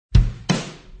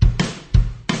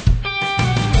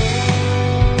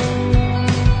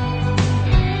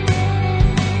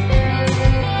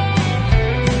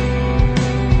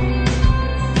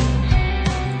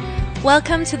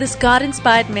Welcome to this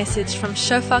God-inspired message from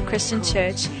Shofar Christian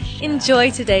Church.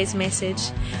 Enjoy today's message.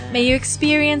 May you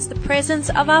experience the presence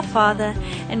of our Father,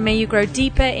 and may you grow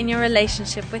deeper in your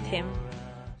relationship with Him.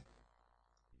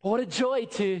 What a joy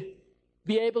to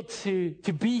be able to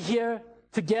be here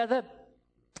together.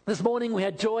 This morning we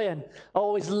had joy, and I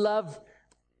always love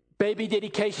baby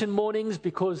dedication mornings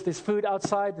because there's food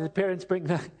outside. The parents bring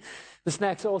the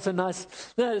snacks are also nice.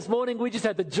 No, this morning we just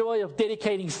had the joy of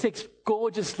dedicating 6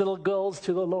 gorgeous little girls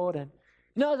to the Lord. And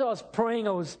as I was praying,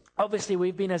 obviously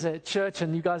we've been as a church,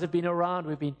 and you guys have been around,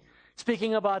 we've been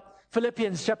speaking about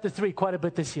Philippians chapter 3 quite a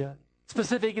bit this year.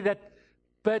 Specifically that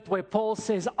bit where Paul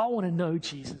says, I want to know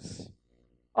Jesus.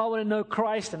 I want to know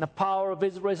Christ and the power of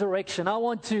His resurrection. I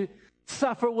want to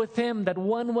suffer with Him, that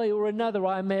one way or another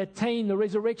I may attain the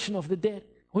resurrection of the dead.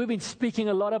 We've been speaking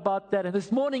a lot about that. And this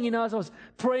morning, as I was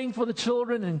praying for the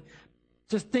children and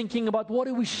just thinking about what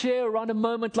do we share around a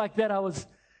moment like that, I was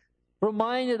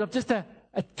reminded of just a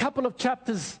couple of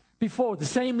chapters before, the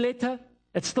same letter.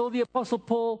 It's still the Apostle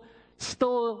Paul,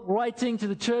 still writing to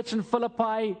the church in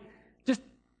Philippi. Just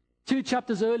 2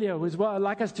 chapters earlier was where I'd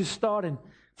like us to start in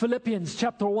Philippians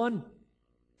chapter 1.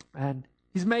 And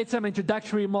he's made some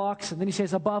introductory remarks, and then he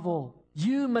says, above all,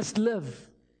 you must live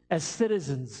as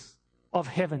citizens of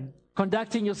heaven,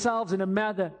 conducting yourselves in a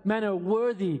manner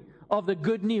worthy of the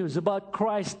good news about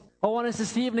Christ. I want us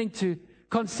this evening to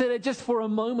consider just for a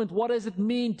moment, what does it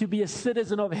mean to be a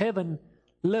citizen of heaven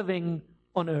living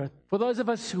on earth? For those of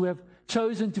us who have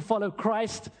chosen to follow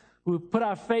Christ, who put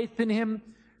our faith in Him,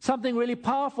 something really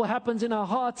powerful happens in our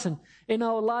hearts and in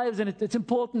our lives, and it's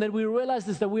important that we realize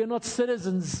this, that we are not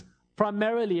citizens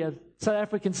primarily as South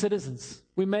African citizens.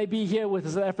 We may be here with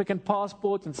a South African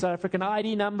passport and South African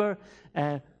ID number,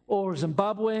 or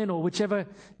Zimbabwean, or whichever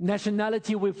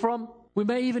nationality we're from. We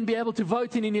may even be able to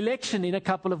vote in an election in a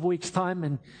couple of weeks' time.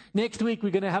 And next week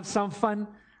we're going to have some fun.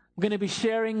 We're going to be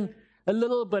sharing a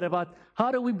little bit about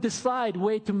how do we decide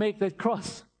where to make that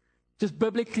cross. Just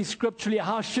biblically, scripturally,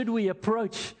 how should we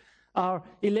approach our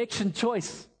election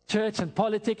choice? Church and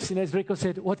politics, and as Rico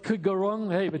said, what could go wrong?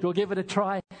 Hey, but we'll give it a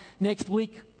try. Next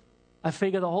week, I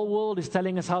figure the whole world is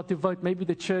telling us how to vote. Maybe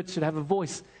the church should have a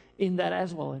voice in that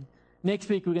as well. And next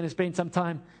week, we're going to spend some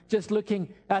time just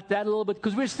looking at that a little bit,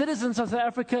 because we're citizens of South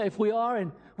Africa if we are,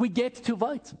 and we get to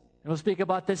vote. And we'll speak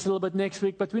about this a little bit next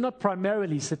week, but we're not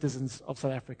primarily citizens of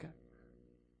South Africa.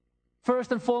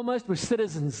 First and foremost, we're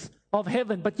citizens of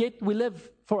heaven, but yet we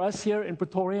live, for us here in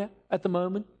Pretoria at the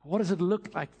moment. What does it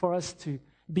look like for us to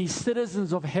be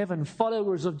citizens of heaven,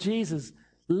 followers of Jesus,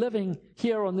 living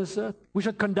here on this earth? We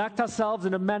should conduct ourselves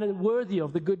in a manner worthy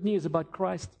of the good news about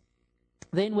Christ.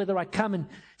 Then whether I come and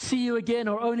see you again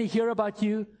or only hear about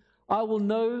you, I will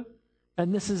know,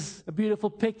 and this is a beautiful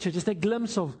picture, just a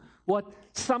glimpse of what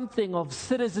something of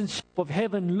citizenship of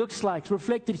heaven looks like,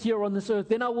 reflected here on this earth.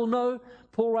 Then I will know,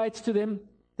 Paul writes to them,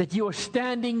 that you are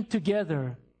standing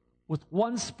together with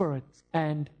one spirit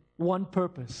and one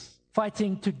purpose,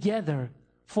 fighting together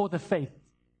for the faith,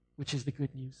 which is the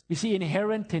good news. You see,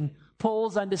 inherent in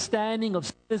Paul's understanding of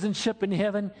citizenship in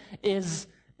heaven is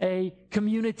a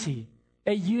community,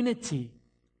 a unity,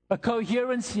 a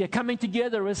coherency, a coming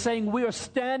together, a saying we are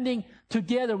standing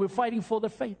together, we're fighting for the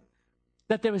faith.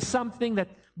 That there is something that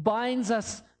binds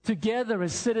us together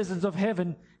as citizens of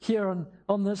heaven here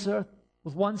on this earth,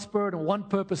 with one spirit and one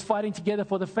purpose, fighting together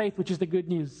for the faith, which is the good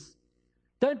news.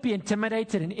 Don't be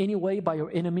intimidated in any way by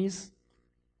your enemies.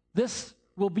 This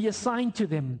will be a sign to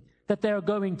them that they are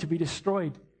going to be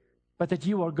destroyed, but that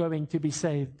you are going to be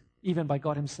saved, even by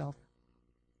God Himself.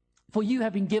 For you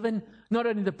have been given not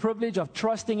only the privilege of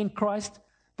trusting in Christ,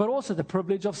 but also the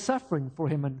privilege of suffering for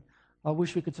Him. And I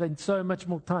wish we could spend so much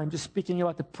more time just speaking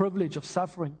about the privilege of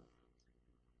suffering.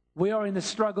 We are in the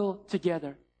struggle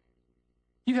together.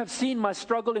 You have seen my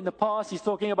struggle in the past. He's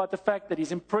talking about the fact that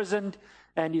he's imprisoned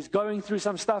and he's going through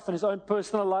some stuff in his own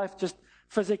personal life, just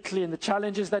physically, and the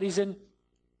challenges that he's in.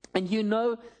 And you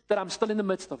know that I'm still in the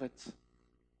midst of it.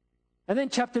 And then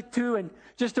chapter 2, and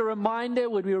just a reminder,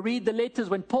 when we read the letters,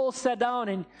 when Paul sat down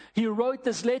and he wrote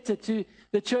this letter to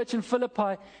the church in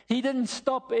Philippi, he didn't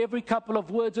stop every couple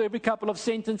of words or every couple of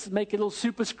sentences, make a little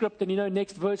superscript, and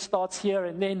next verse starts here,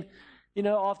 and then,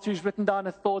 after he's written down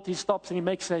a thought, he stops and he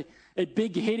makes a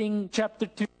big heading, chapter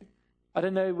 2. I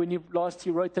don't know when you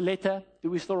wrote a letter.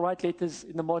 Do we still write letters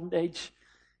in the modern age?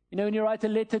 When you write a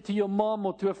letter to your mom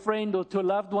or to a friend or to a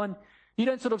loved one, you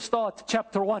don't sort of start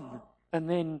chapter 1 and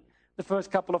then the first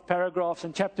couple of paragraphs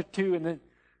in chapter 2. And then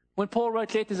when Paul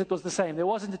wrote letters, it was the same. There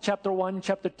wasn't a chapter 1,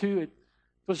 chapter 2. It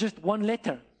was just one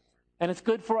letter. And it's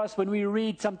good for us when we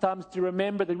read sometimes to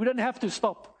remember that we don't have to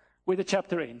stop where the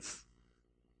chapter ends.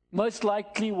 most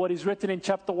likely what is written in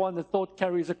chapter 1, the thought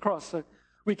carries across. So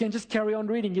we can just carry on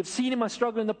reading. You've seen in my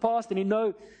struggle in the past, and you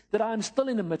know that I am still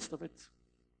in the midst of it.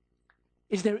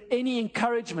 Is there any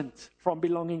encouragement from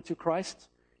belonging to Christ?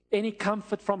 Any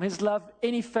comfort from His love?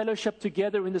 Any fellowship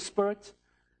together in the Spirit?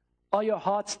 Are your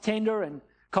hearts tender and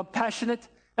compassionate?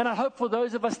 And I hope for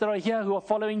those of us that are here who are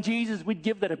following Jesus, we'd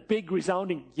give that a big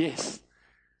resounding yes.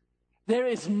 There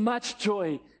is much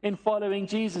joy in following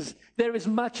Jesus. There is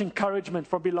much encouragement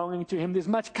from belonging to Him. There's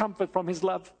much comfort from His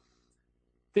love.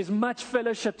 There's much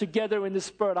fellowship together in the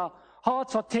Spirit. Our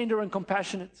hearts are tender and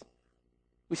compassionate.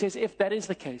 He says, if that is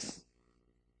the case,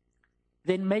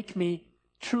 then make me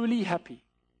truly happy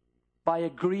by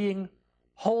agreeing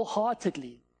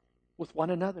wholeheartedly with one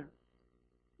another,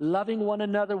 loving one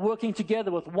another, working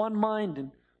together with one mind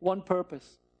and one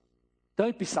purpose.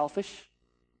 Don't be selfish.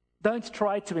 Don't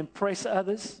try to impress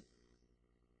others.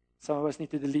 Some of us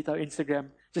need to delete our Instagram.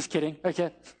 Just kidding.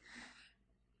 Okay.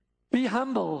 Be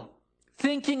humble,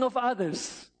 thinking of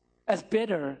others as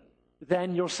better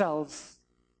than yourselves.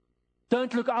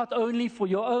 Don't look out only for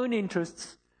your own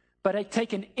interests, but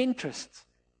take an interest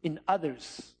in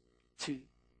others too.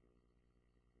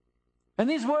 And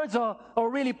these words are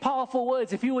really powerful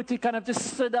words. If you were to kind of just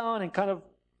sit down and kind of,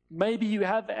 maybe you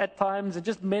have at times, and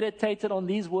just meditated on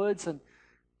these words, and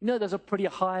you know those are pretty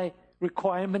high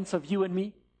requirements of you and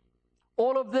me.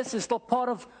 All of this is still part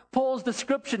of Paul's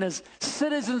description as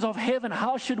citizens of heaven.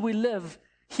 How should we live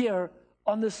here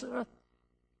on this earth?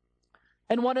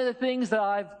 And one of the things that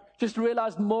I've just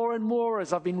realized more and more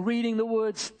as I've been reading the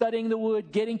Word, studying the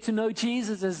Word, getting to know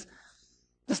Jesus is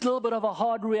this little bit of a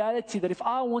hard reality that if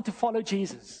I want to follow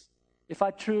Jesus, if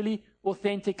I truly,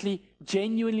 authentically,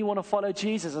 genuinely want to follow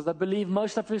Jesus, as I believe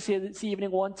most of us here this evening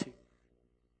want to,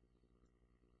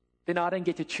 then I don't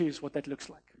get to choose what that looks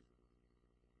like.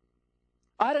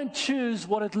 I don't choose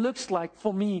what it looks like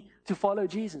for me to follow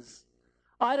Jesus.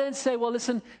 I don't say, well,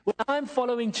 listen, when I'm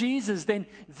following Jesus, then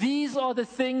these are the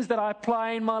things that I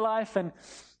apply in my life. And,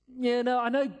 you know, I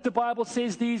know the Bible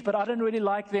says these, but I don't really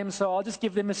like them, so I'll just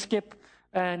give them a skip.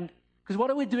 And because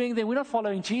what are we doing then? We're not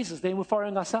following Jesus, then we're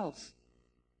following ourselves.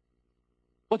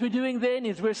 What we're doing then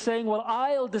is we're saying, well,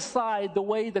 I'll decide the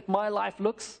way that my life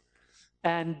looks.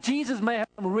 And Jesus may have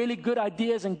some really good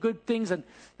ideas and good things and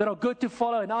that are good to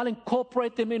follow, and I'll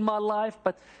incorporate them in my life.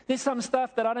 But there's some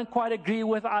stuff that I don't quite agree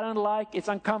with, I don't like, it's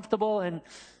uncomfortable, and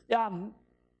and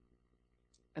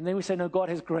then we say, no, God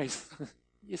has grace.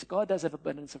 Yes, God does have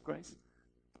abundance of grace.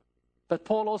 But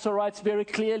Paul also writes very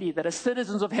clearly that as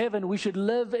citizens of heaven, we should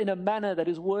live in a manner that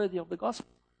is worthy of the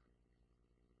gospel.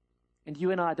 And you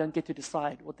and I don't get to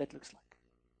decide what that looks like.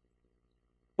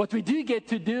 What we do get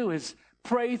to do is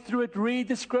pray through it, read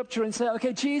the scripture and say,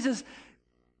 okay, Jesus,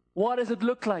 what does it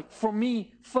look like for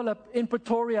me, Phillip, in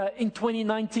Pretoria in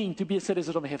 2019 to be a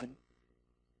citizen of heaven?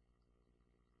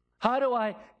 How do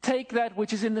I take that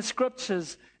which is in the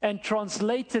scriptures and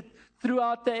translate it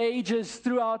throughout the ages,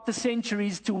 throughout the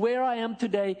centuries to where I am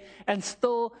today and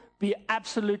still be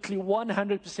absolutely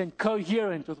 100%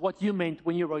 coherent with what you meant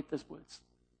when you wrote those words?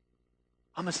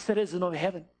 I'm a citizen of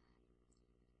heaven.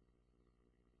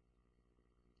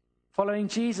 Following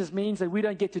Jesus means that we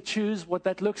don't get to choose what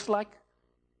that looks like.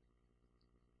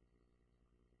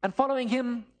 And following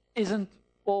Him isn't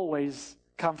always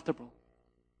comfortable.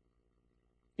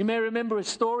 You may remember a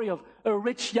story of a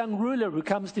rich young ruler who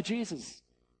comes to Jesus.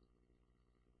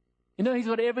 You know, he's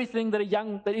got everything that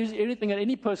everything that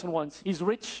any person wants. He's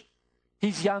rich,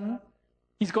 he's young,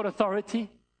 he's got authority.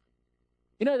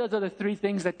 You know, those are the three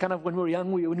things that kind of when we're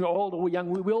young, when we're old or we're young,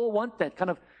 we all want that kind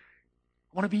of.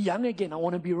 I want to be young again. I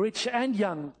want to be rich and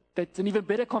young. That's an even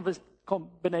better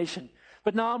combination.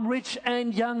 But now I'm rich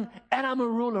and young, and I'm a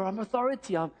ruler. I'm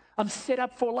authority. I'm set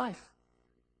up for life.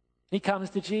 He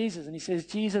comes to Jesus, and he says,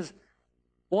 Jesus,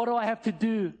 what do I have to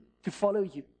do to follow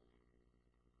you?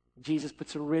 And Jesus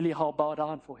puts a really hard bar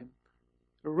down for him.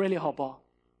 A really hard bar.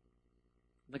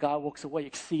 And the guy walks away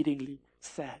exceedingly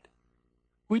sad.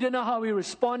 We don't know how he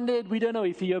responded. We don't know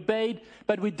if he obeyed.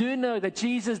 But we do know that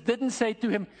Jesus didn't say to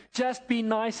him, just be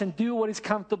nice and do what is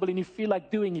comfortable and you feel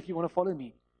like doing if you want to follow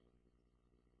me.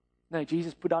 No,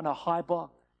 Jesus put down a high bar.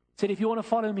 He said, if you want to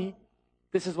follow me,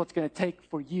 this is what's going to take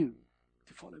for you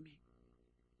to follow me.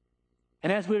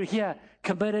 And as we're here,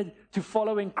 committed to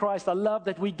following Christ, I love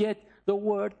that we get the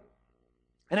word.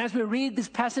 And as we read this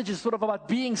passage, is sort of about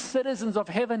being citizens of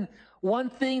heaven. One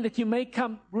thing that you may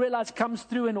realize comes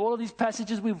through in all of these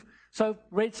passages we've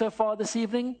read so far this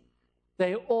evening,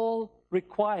 they all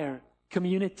require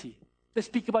community. They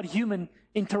speak about human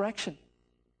interaction.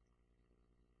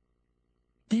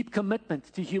 deep commitment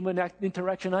to human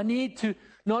interaction. I need to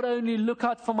not only look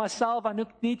out for myself, I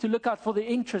need to look out for the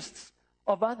interests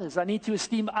of others. I need to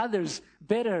esteem others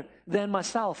better than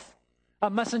myself. I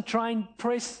mustn't try and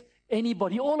impress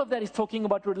anybody. All of that is talking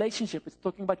about relationship. It's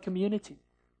talking about community.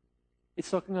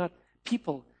 It's talking about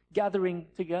people gathering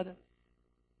together.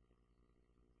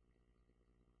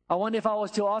 I wonder if I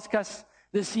was to ask us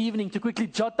this evening to quickly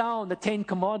jot down the 10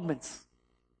 commandments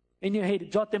in your head,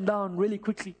 jot them down really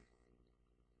quickly.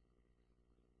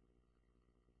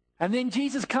 And then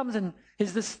Jesus comes and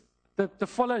the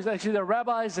followers, actually the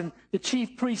rabbis and the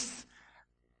chief priests,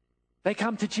 they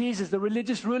come to Jesus, the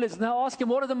religious rulers, and they ask him,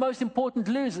 what are the most important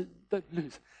laws?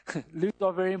 Laws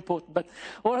are very important, but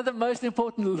what are the most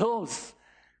important laws?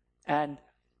 And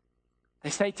they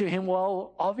say to him,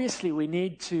 well, obviously we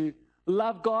need to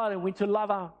love God, and we need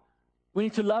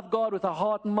to love God with our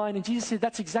heart and mind. And Jesus said,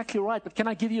 that's exactly right, but can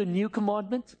I give you a new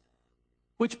commandment?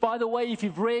 Which, by the way, if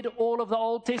you've read all of the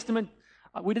Old Testament,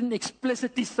 we didn't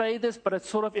explicitly say this, but it's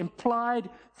sort of implied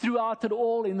throughout it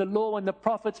all in the law and the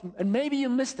prophets, and maybe you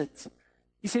missed it.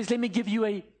 He says, let me give you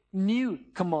a new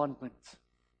commandment,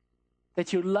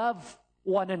 that you love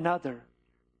one another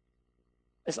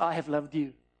as I have loved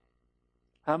you.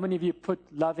 How many of you put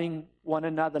loving one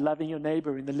another, loving your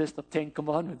neighbor in the list of 10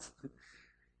 commandments?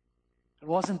 It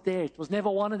wasn't there. It was never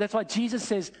one. That's why Jesus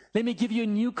says, let me give you a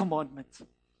new commandment.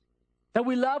 That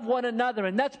we love one another.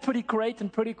 And that's pretty great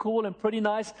and pretty cool and pretty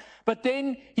nice. But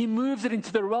then he moves it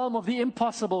into the realm of the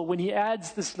impossible when he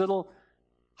adds this little,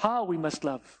 how we must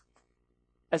love.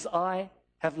 As I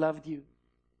have loved you.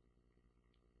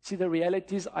 See, the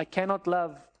reality is I cannot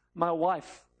love my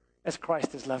wife as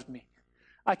Christ has loved me.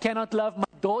 I cannot love my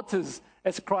daughters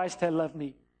as Christ has loved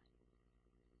me.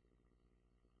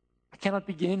 I cannot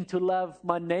begin to love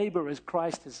my neighbor as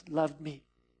Christ has loved me.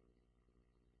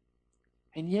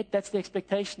 And yet that's the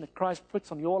expectation that Christ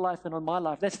puts on your life and on my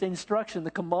life. That's the instruction,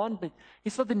 the commandment.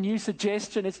 It's not the new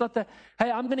suggestion. It's not the, hey,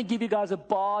 I'm going to give you guys a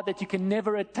bar that you can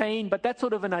never attain, but that's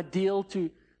sort of an ideal to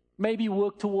maybe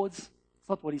work towards. It's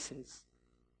not what he says.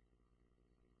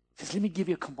 He says, let me give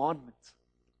you a commandment.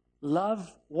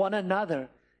 Love one another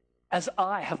as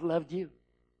I have loved you.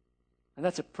 And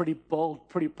that's a pretty bold,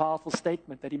 pretty powerful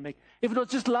statement that he makes. If it was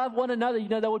just love one another,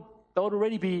 that would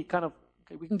already be kind of,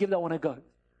 okay, we can give that one a go.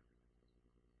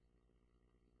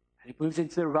 And he moves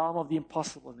into the realm of the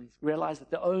impossible. And he's realized that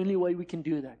the only way we can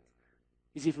do that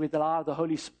is if we allow the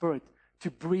Holy Spirit to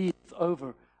breathe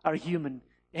over our human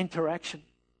interaction.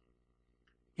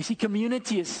 You see,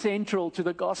 community is central to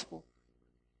the gospel.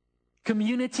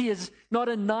 Community is not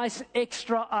a nice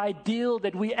extra ideal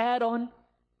that we add on.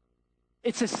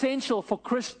 It's essential for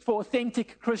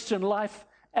authentic Christian life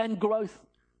and growth.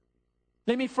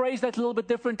 Let me phrase that a little bit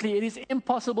differently. It is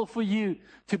impossible for you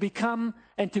to become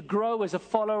and to grow as a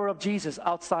follower of Jesus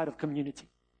outside of community.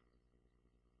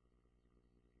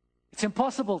 It's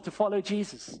impossible to follow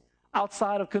Jesus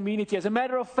outside of community. As a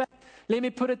matter of fact, let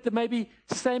me put it maybe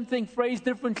same thing phrased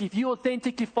differently. If you're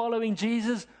authentically following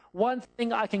Jesus, one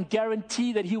thing I can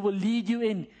guarantee that he will lead you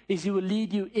in is he will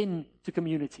lead you into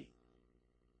community.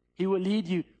 He will lead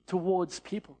you towards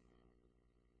people.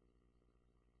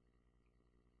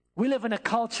 We live in a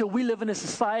culture, we live in a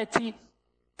society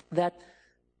that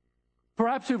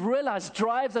perhaps we've realized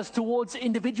drives us towards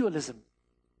individualism.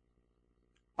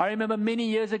 I remember many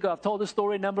years ago, I've told the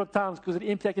story a number of times because it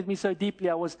impacted me so deeply.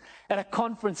 I was at a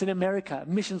conference in America, a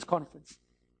missions conference.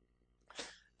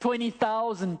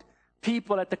 20,000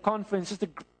 people at the conference, just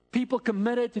people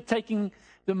committed to taking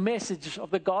the message of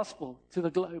the gospel to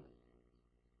the globe.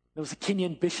 There was a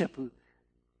Kenyan bishop who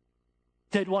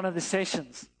did one of the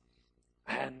sessions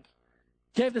and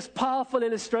gave this powerful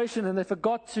illustration, and they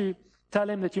forgot to tell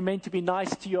him that you're meant to be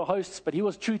nice to your hosts, but he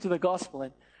was true to the gospel.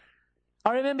 And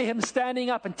I remember him standing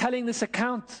up and telling this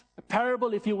account, a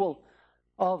parable, if you will,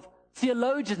 of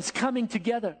theologians coming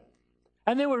together.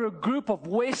 And there were a group of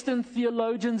Western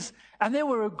theologians, and there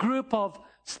were a group of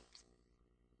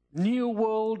New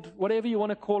World, whatever you want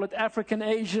to call it, African,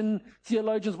 Asian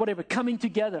theologians, whatever, coming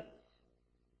together.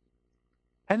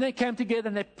 And they came together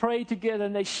and they prayed together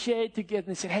and they shared together and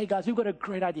they said, hey guys, we've got a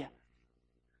great idea.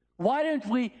 Why don't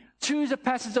we choose a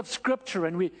passage of Scripture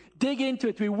and we dig into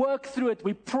it, we work through it,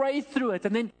 we pray through it,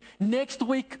 and then next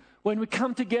week when we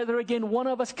come together again, one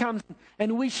of us comes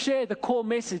and we share the core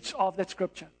message of that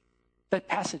Scripture, that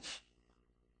passage.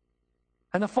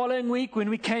 And the following week when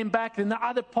we came back, then the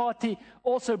other party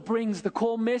also brings the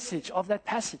core message of that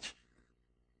passage.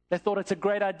 They thought it's a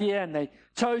great idea and they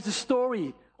chose the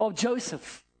story of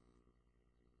Joseph.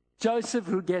 Joseph,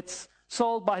 who gets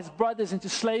sold by his brothers into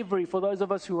slavery. For those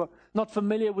of us who are not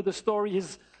familiar with the story,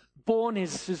 his born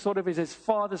is his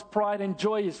father's pride and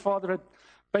joy. His father had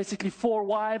basically 4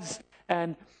 wives,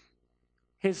 and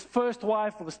his first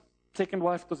wife, or second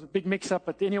wife, was a big mix-up,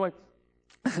 but anyway,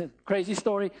 crazy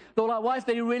story. The wife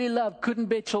that he really loved couldn't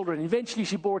bear children. Eventually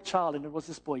she bore a child, and it was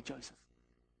this boy, Joseph.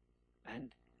 And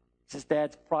it's his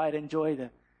dad's pride and joy, the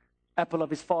apple of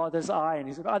his father's eye, and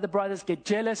his other brothers get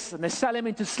jealous, and they sell him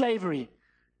into slavery.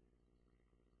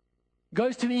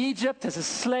 Goes to Egypt as a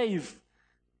slave,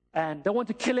 and they want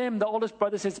to kill him. The oldest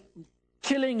brother says,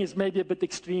 killing is maybe a bit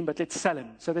extreme, but let's sell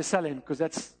him. So they sell him, because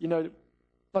that's,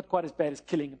 not quite as bad as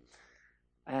killing him.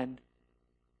 And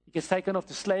he gets taken off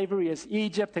to slavery as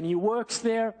Egypt, and he works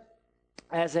there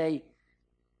as a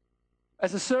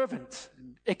servant,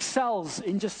 and excels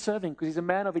in just serving, because he's a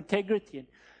man of integrity. And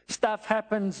stuff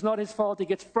happens, not his fault. He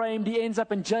gets framed. He ends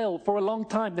up in jail for a long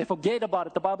time. They forget about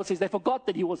it. The Bible says they forgot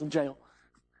that he was in jail.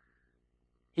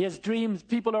 He has dreams.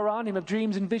 People around him have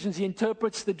dreams and visions. He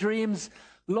interprets the dreams.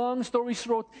 Long story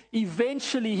short,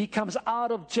 eventually he comes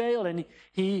out of jail, and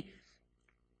he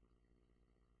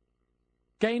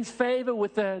gains favor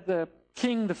with the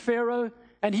king, the Pharaoh,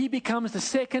 and he becomes the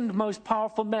second most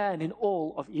powerful man in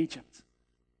all of Egypt.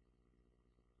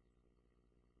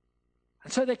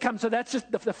 And so they come. So that's just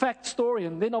the fact story,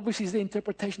 and then obviously is the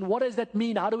interpretation. What does that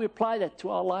mean? How do we apply that to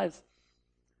our lives?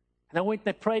 And they went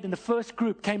and they prayed, and the first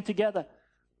group came together,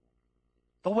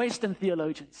 the Western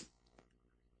theologians.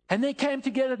 And they came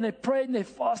together and they prayed and they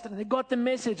fasted and they got the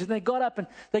message, and they got up and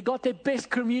they got their best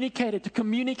communicator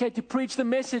to preach the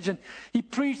message. And he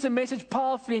preached the message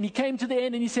powerfully, and he came to the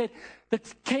end and he said, the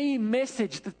key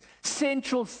message, the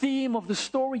central theme of the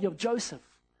story of Joseph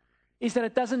is that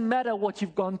it doesn't matter what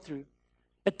you've gone through.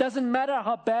 It doesn't matter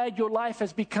how bad your life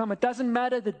has become. It doesn't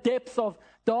matter the depth of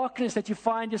darkness that you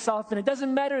find yourself in. It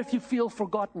doesn't matter if you feel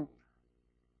forgotten.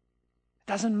 It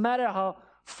doesn't matter how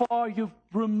far you've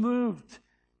removed,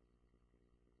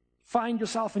 find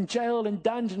yourself in jail and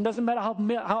dungeon. It doesn't matter how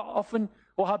often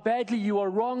or how badly you are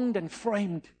wronged and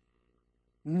framed.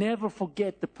 Never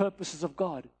forget the purposes of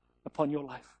God upon your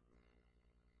life.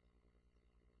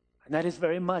 And that is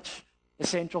very much the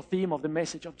central theme of the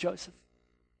message of Joseph.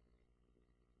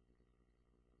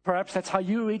 Perhaps that's how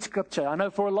you read Scripture. I know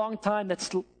for a long time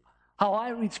that's how I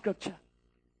read Scripture.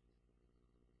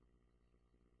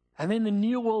 And then the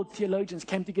New World theologians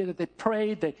came together. They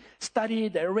prayed, they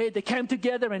studied, they read, they came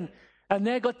together, and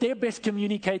they got their best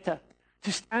communicator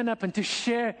to stand up and to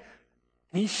share.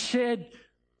 And he shared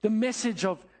the message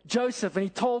of Joseph, and he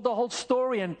told the whole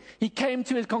story, and he came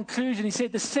to his conclusion. He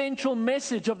said the central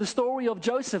message of the story of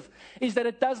Joseph is that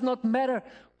it does not matter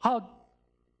how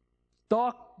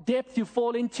dark depth you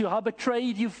fall into, how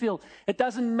betrayed you feel. It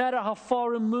doesn't matter how far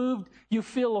removed you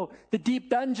feel, or the deep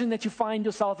dungeon that you find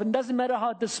yourself in. It doesn't matter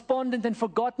how despondent and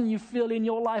forgotten you feel in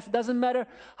your life. It doesn't matter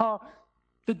how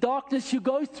the darkness you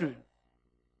go through.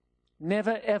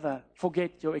 Never ever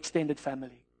forget your extended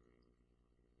family.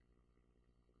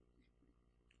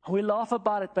 We laugh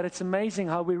about it, but it's amazing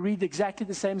how we read exactly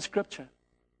the same scripture.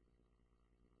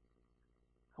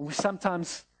 And we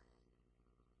sometimes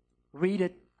read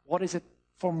it, what is it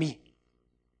for me?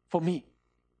 For me.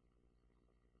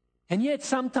 And yet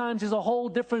sometimes there's a whole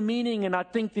different meaning, and I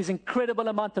think there's incredible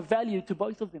amount of value to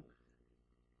both of them.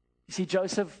 You see,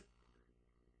 Joseph,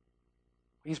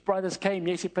 when his brothers came,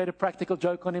 yes, he played a practical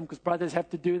joke on him because brothers have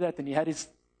to do that, and he had his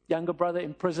younger brother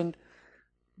imprisoned.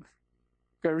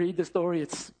 Go read the story.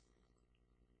 It's,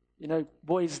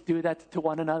 boys do that to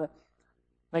one another.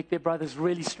 Make their brothers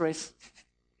really stress.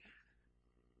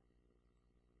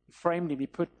 He framed him. He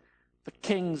put the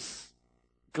king's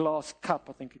glass cup,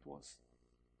 I think it was.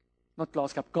 Not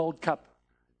glass cup, gold cup,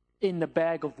 in the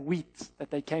bag of wheat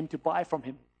that they came to buy from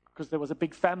him, because there was a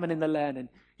big famine in the land, and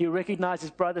he recognized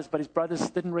his brothers, but his brothers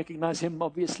didn't recognize him,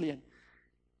 obviously, and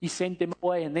he sent them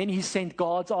away, and then he sent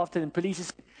guards after them. Police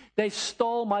said, they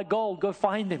stole my gold, go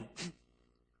find them.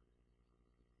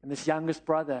 And this youngest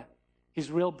brother,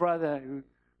 his real brother, who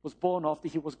was born after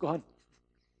he was gone,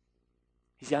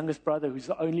 his youngest brother, who's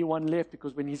the only one left,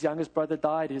 because when his youngest brother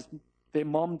died, their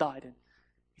mom died, and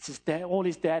he says, all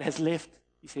his dad has left.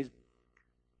 He says,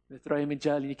 they throw him in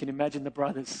jail, and you can imagine the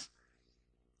brothers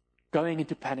going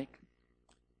into panic.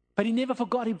 But he never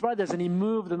forgot his brothers, and he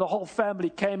moved, and the whole family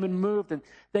came and moved, and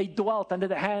they dwelt under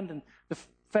the hand and the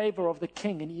favor of the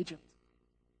king in Egypt.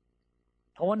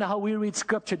 I wonder how we read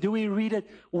Scripture. Do we read it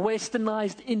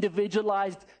westernized,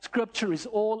 individualized? Scripture is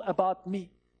all about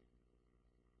me.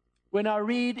 When I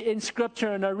read in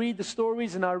Scripture and I read the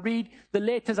stories and I read the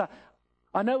letters,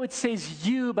 I know it says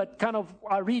you, but kind of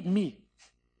I read me.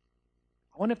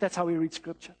 I wonder if that's how we read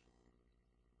Scripture.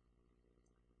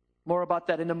 More about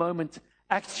that in a moment.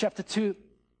 Acts chapter 2.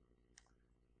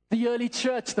 The early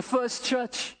church, the first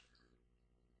church,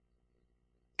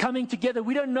 coming together.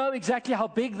 We don't know exactly how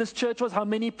big this church was, how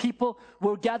many people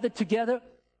were gathered together.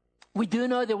 We do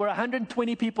know there were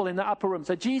 120 people in the upper room.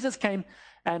 So Jesus came,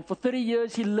 and for 30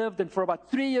 years he lived, and for about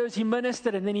 3 years he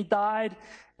ministered, and then he died,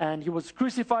 and he was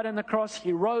crucified on the cross.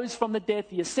 He rose from the dead.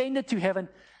 He ascended to heaven.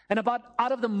 And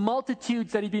out of the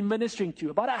multitudes that he'd been ministering to,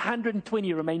 about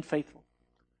 120 remained faithful.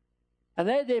 And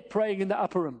they're there praying in the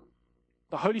upper room.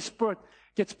 The Holy Spirit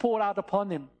gets poured out upon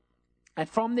them. And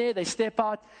from there, they step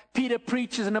out. Peter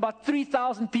preaches, and about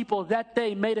 3,000 people that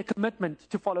day made a commitment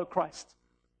to follow Christ.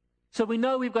 So we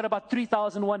know we've got about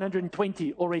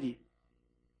 3,120 already.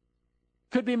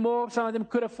 Could be more. Some of them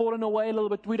could have fallen away a little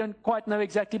bit. We don't quite know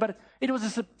exactly, but it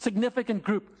was a significant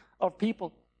group of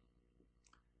people.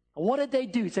 And what did they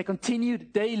do? They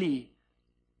continued daily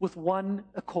with one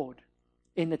accord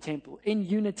in the temple, in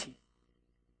unity,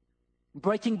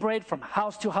 breaking bread from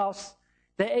house to house.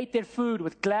 They ate their food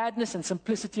with gladness and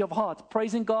simplicity of heart,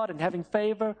 praising God and having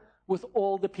favor with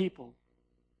all the people.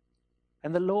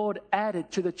 And the Lord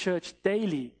added to the church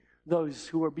daily those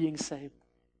who were being saved.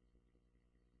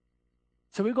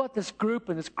 So we've got this group,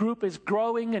 and this group is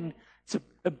growing, and it's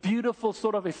a beautiful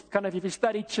sort of, if you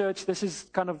study church, this is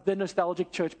kind of the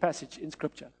nostalgic church passage in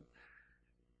Scripture.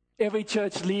 Every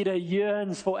church leader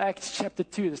yearns for Acts chapter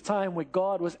 2, this time where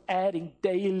God was adding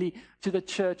daily to the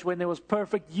church, when there was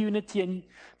perfect unity and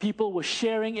people were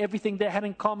sharing everything they had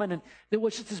in common, and there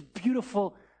was just this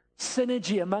beautiful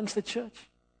synergy amongst the church.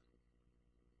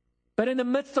 But in the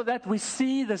midst of that, we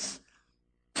see this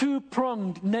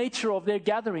two-pronged nature of their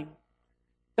gathering.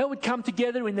 They would come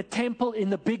together in the temple in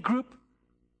the big group.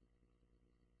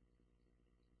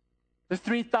 The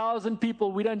 3,000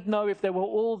 people, we don't know if they were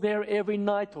all there every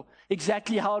night or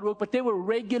exactly how it worked, but there were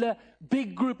regular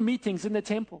big group meetings in the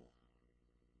temple.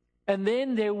 And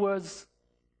then there was,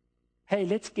 hey,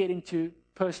 let's get into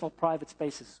personal, private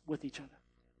spaces with each other.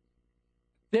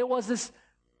 There was this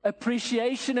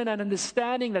appreciation and an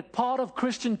understanding that part of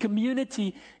Christian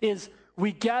community is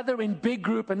we gather in big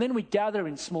group and then we gather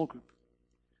in small group.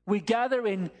 We gather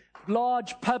in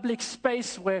large public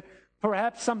space where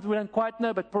perhaps something we don't quite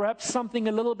know, but perhaps something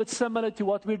a little bit similar to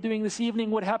what we're doing this evening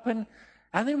would happen.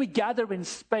 And then we gather in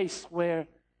space where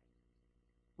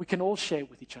we can all share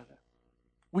with each other.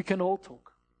 We can all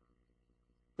talk.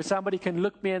 Where somebody can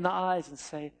look me in the eyes and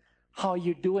say, how are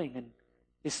you doing? And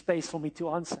there's space for me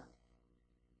to answer.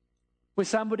 Where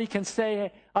somebody can say,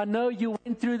 hey, I know you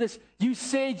went through this. You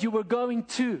said you were going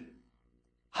to.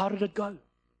 How did it go?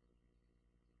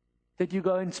 Did you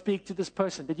go and speak to this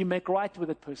person? Did you make right with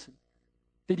that person?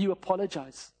 Did you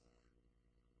apologize?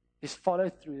 There's follow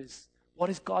through. What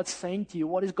is God saying to you?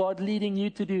 What is God leading you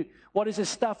to do? What is the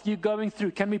stuff you're going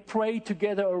through? Can we pray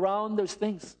together around those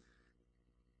things?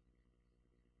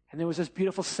 And there was this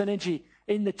beautiful synergy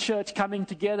in the church coming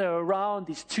together around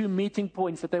these two meeting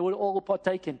points that they would all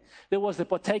partake in. There was the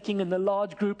partaking in the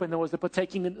large group, and there was the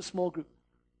partaking in the small group.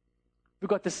 We've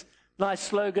got this nice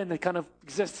slogan that kind of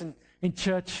exists in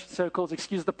church circles,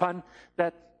 excuse the pun,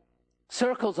 that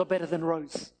circles are better than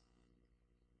rows.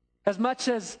 As much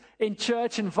as in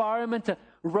church environment,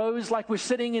 rows like we're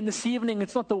sitting in this evening,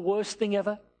 it's not the worst thing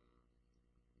ever.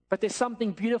 But there's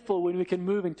something beautiful when we can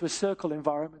move into a circle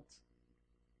environment.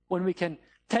 When we can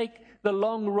take the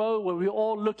long row where we're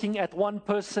all looking at one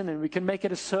person and we can make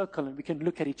it a circle and we can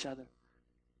look at each other.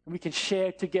 And we can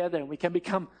share together and we can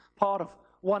become part of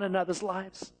one another's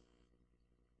lives.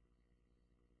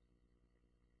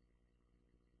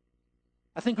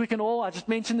 I think we can all, I just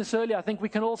mentioned this earlier, I think we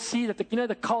can all see that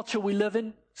the culture we live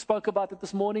in, spoke about it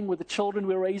this morning with the children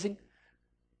we're raising.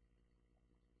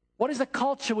 What is the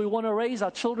culture we want to raise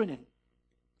our children in?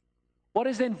 What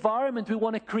is the environment we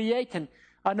want to create? And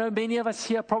I know many of us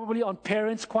here probably aren't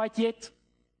parents quite yet.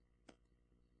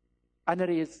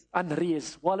 Anri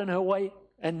is well on her way,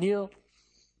 and Neil.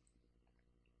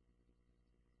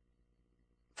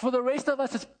 For the rest of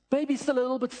us, it's maybe still a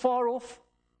little bit far off.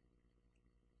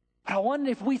 But I wonder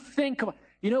if we think,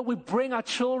 we bring our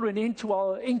children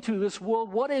into this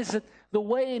world. What is it, the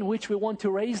way in which we want to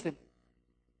raise them?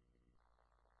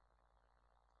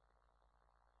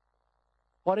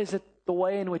 What is it, the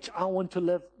way in which I want to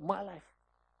live my life?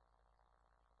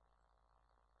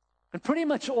 And pretty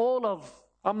much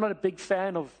I'm not a big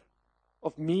fan of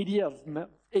media, of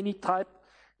any type.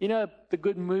 The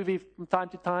good movie from time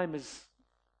to time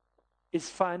is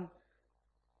fun.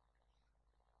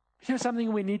 Here's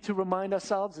something we need to remind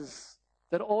ourselves is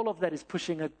that all of that is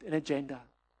pushing an agenda.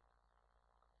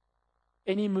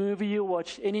 Any movie you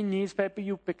watch, any newspaper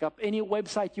you pick up, any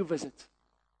website you visit,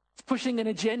 it's pushing an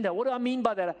agenda. What do I mean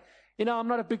by that? I'm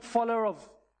not a big follower of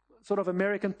sort of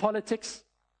American politics.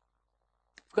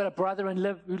 I've got a brother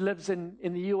who lives in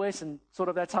the US, and sort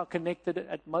of that's how connected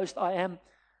at most I am.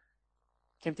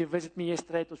 Came to visit me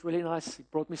yesterday. It was really nice. He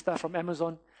brought me stuff from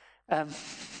Amazon.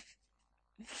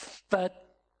 But,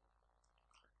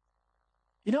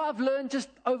 I've learned just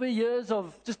over years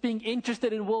of just being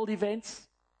interested in world events.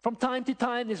 From time to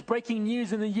time, there's breaking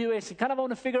news in the US. You kind of want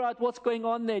to figure out what's going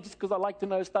on there just because I like to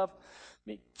know stuff.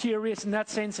 I'm curious in that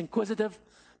sense, inquisitive.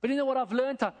 But you know what I've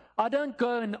learned? I don't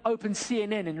go and open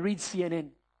CNN and read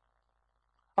CNN.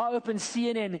 I open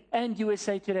CNN and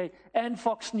USA Today and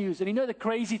Fox News. And the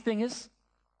crazy thing is?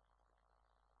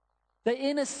 They,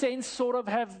 in a sense, sort of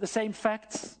have the same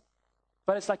facts,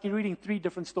 but it's like you're reading 3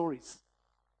 different stories.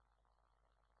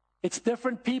 It's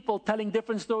different people telling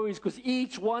different stories because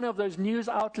each one of those news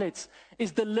outlets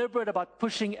is deliberate about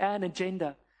pushing an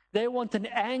agenda. They want an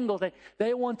angle.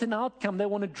 They want an outcome. They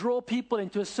want to draw people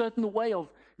into a certain way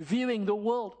of viewing the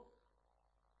world.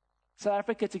 South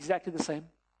Africa, it's exactly the same.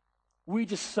 We're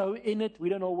just so in it, we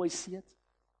don't always see it.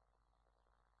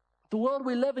 The world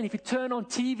we live in, if you turn on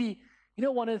TV,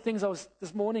 one of the things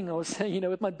this morning I was saying,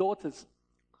 with my daughters,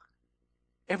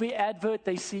 every advert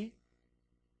they see,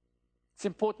 it's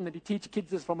important that you teach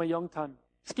kids this from a young time.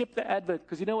 Skip the advert,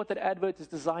 because you know what that advert is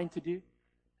designed to do?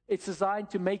 It's designed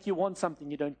to make you want something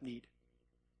you don't need.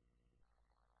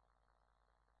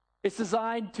 It's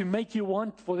designed to make you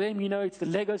want, for them, it's the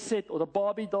Lego set or the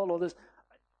Barbie doll or this.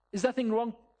 There's nothing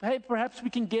wrong. Hey, perhaps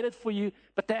we can get it for you,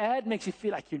 but the ad makes you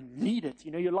feel like you need it.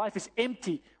 Your life is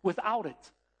empty without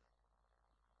it.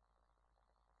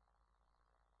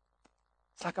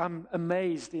 It's like I'm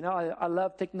amazed. I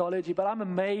love technology, but I'm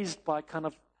amazed by kind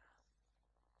of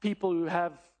people who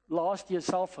have last year's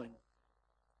cell phone.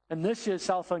 And this year's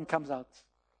cell phone comes out.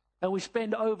 And we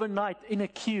spend overnight in a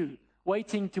queue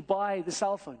waiting to buy the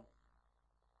cell phone.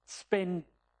 Spend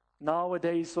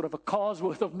nowadays sort of a car's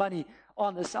worth of money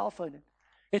on the cell phone.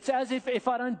 It's as if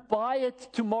I don't buy it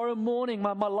tomorrow morning,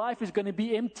 my life is going to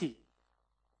be empty.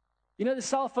 The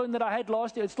cell phone that I had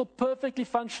last year, it's still perfectly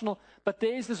functional, but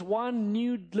there's this one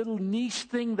new little niche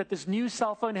thing that this new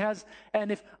cell phone has,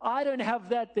 and if I don't have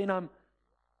that, then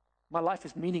my life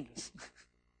is meaningless.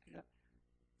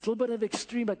 It's a little bit of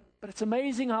extreme, but it's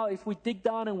amazing how if we dig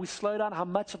down and we slow down, how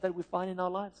much of that we find in our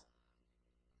lives.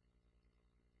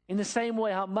 In the same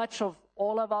way, how much of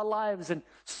all of our lives and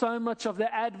so much of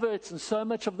the adverts and so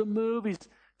much of the movies,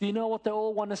 do you know what they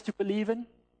all want us to believe in?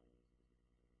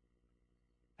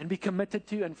 And be committed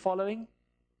to and following?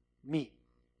 Me.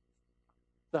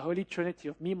 The Holy Trinity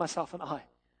of me, myself, and I.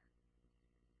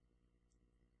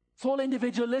 It's all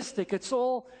individualistic. It's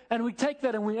all, and we take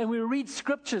that and we read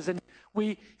scriptures and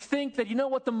we think that,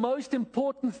 what the most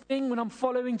important thing when I'm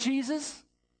following Jesus?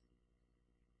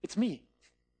 It's me.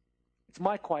 It's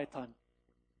my quiet time.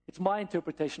 It's my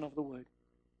interpretation of the word.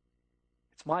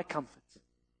 It's my comfort.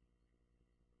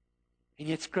 And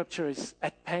yet scripture is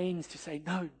at pains to say,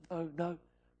 no, no, no.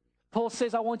 Paul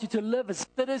says, I want you to live as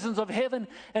citizens of heaven,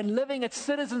 and living as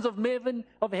citizens of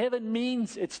heaven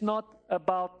means it's not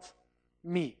about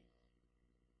me.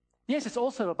 Yes, it's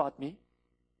also about me.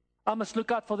 I must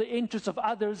look out for the interests of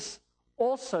others.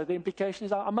 Also, the implication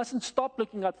is I mustn't stop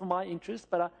looking out for my interests,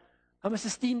 but I must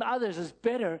esteem others as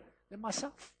better than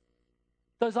myself.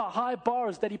 Those are high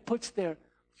bars that he puts there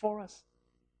for us.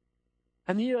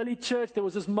 And the early church, there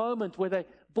was this moment where they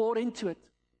bought into it.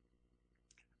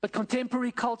 But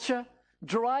contemporary culture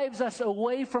drives us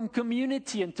away from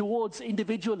community and towards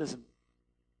individualism.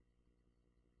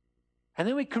 And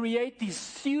then we create these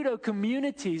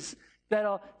pseudo-communities that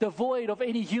are devoid of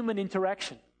any human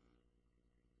interaction.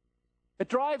 It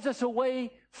drives us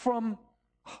away from,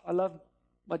 I love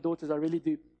my daughters, I really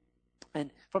do. And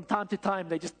from time to time,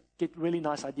 they just get really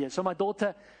nice ideas. So my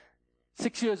daughter,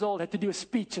 6 years old, had to do a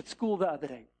speech at school the other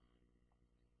day.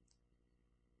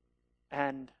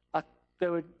 And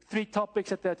there were 3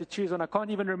 topics that they had to choose on. I can't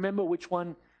even remember which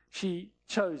one she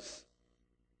chose,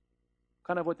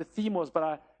 kind of what the theme was, but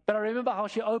I remember how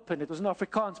she opened. It was in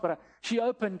Afrikaans, but she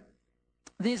opened,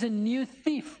 there's a new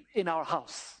thief in our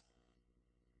house.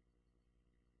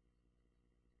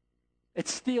 It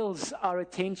steals our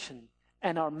attention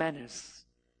and our manners.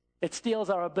 It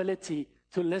steals our ability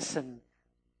to listen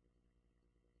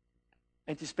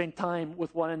and to spend time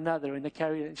with one another in the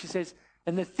carrier. And she says,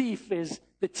 and the thief is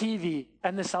the TV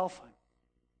and the cell phone.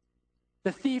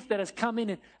 The thief that has come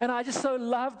in. And I just so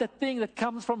love that thing that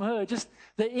comes from her. Just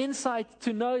the insight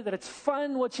to know that it's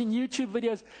fun watching YouTube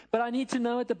videos, but I need to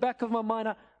know at the back of my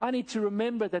mind, I need to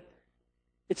remember that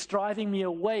it's driving me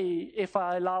away if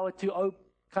I allow it to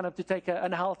to take an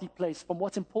unhealthy place from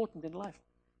what's important in life.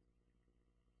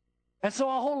 And so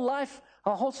our whole life,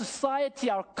 our whole society,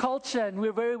 our culture, and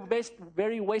we're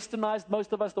very westernized,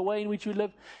 most of us, the way in which we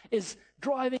live, is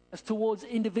driving us towards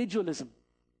individualism.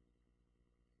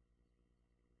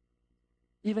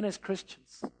 Even as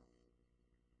Christians.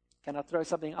 Can I throw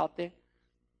something out there?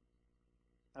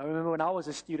 I remember when I was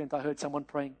a student, I heard someone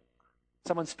praying,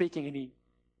 someone speaking, and he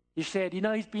shared,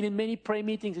 he's been in many prayer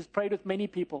meetings, he's prayed with many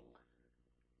people.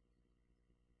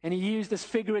 And he used this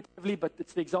figuratively, but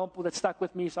it's the example that stuck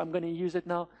with me, so I'm going to use it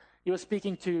now. He was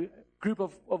speaking to a group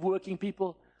of working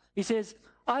people. He says,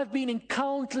 I've been in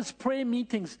countless prayer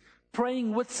meetings,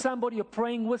 praying with somebody or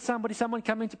praying with somebody, someone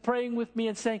coming to praying with me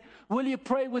and saying, will you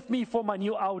pray with me for my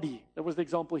new Audi? That was the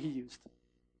example he used.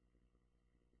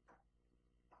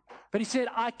 But he said,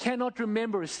 I cannot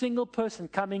remember a single person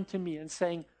coming to me and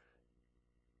saying,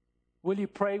 will you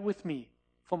pray with me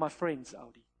for my friend's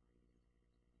Audi?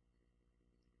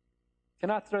 Can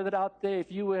I throw that out there?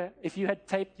 If you had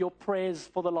taped your prayers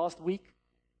for the last week,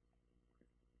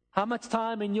 how much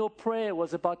time in your prayer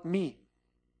was about me,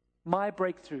 my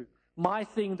breakthrough, my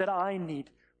thing that I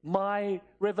need, my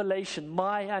revelation,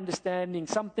 my understanding,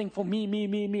 something for me,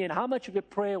 and how much of your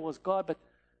prayer was, God, but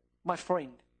my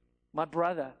friend, my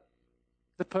brother,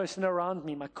 the person around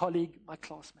me, my colleague, my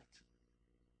classmate,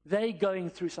 they going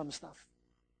through some stuff.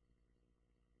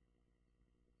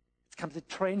 It comes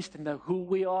entrenched to know who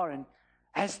we are, and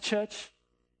as church,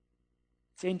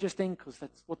 it's interesting because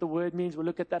that's what the word means. We'll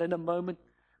look at that in a moment.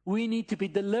 We need to be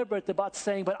deliberate about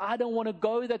saying, but I don't want to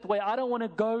go that way. I don't want to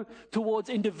go towards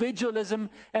individualism,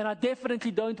 and I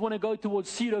definitely don't want to go towards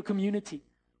pseudo-community.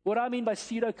 What I mean by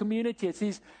pseudo-community, it's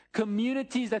these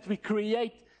communities that we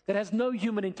create that has no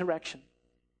human interaction.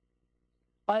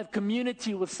 I have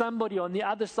community with somebody on the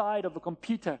other side of a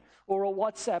computer or a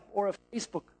WhatsApp or a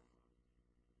Facebook.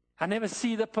 I never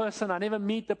see the person, I never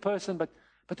meet the person, but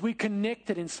we're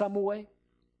connected in some way.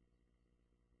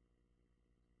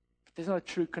 But there's no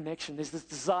true connection. There's this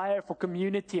desire for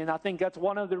community, and I think that's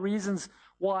one of the reasons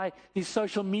why these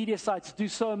social media sites do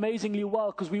so amazingly well,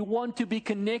 because we want to be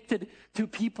connected to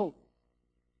people.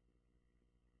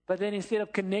 But then instead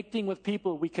of connecting with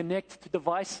people, we connect to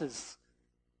devices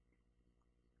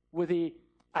with the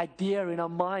idea in our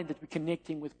mind that we're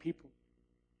connecting with people.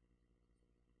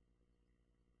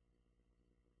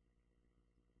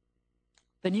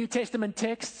 The New Testament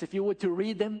texts, if you were to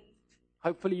read them,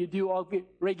 hopefully you do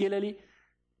regularly,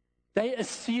 they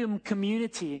assume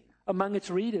community among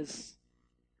its readers.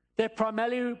 They're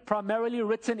primarily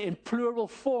written in plural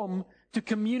form to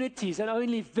communities, and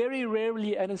only very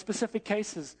rarely and in specific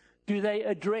cases do they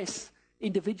address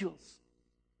individuals.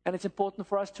 And it's important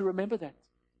for us to remember that.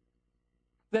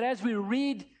 That as we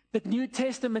read the New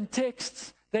Testament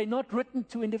texts, they're not written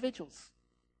to individuals.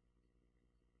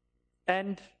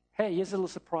 And hey, here's a little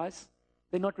surprise.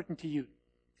 They're not written to you.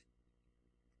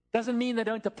 Doesn't mean they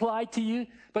don't apply to you,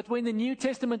 but when the New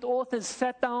Testament authors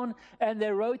sat down and they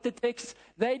wrote the text,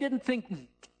 they didn't think,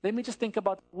 let me just think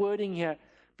about the wording here,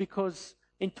 because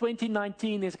in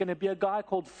 2019 there's going to be a guy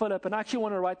called Phillip, and I actually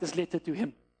want to write this letter to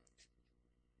him.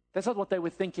 That's not what they were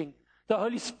thinking. The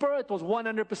Holy Spirit was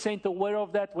 100% aware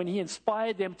of that when He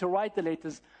inspired them to write the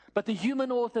letters, but the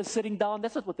human authors sitting down,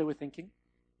 that's not what they were thinking.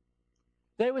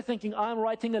 They were thinking, I'm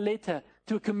writing a letter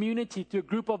to a community, to a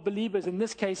group of believers, in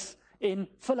this case, in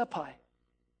Philippi,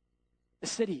 a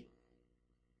city.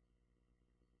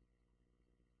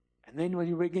 And then when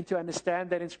you begin to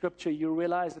understand that in Scripture, you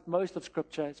realize that most of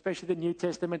Scripture, especially the New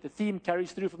Testament, the theme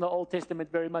carries through from the Old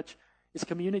Testament very much, is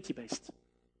community-based.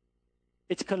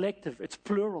 It's collective, it's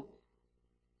plural.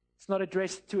 It's not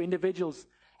addressed to individuals.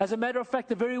 As a matter of fact,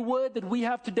 the very word that we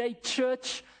have today,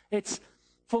 church, it's,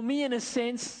 for me in a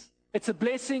sense, it's a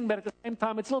blessing, but at the same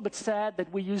time, it's a little bit sad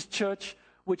that we use church,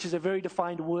 which is a very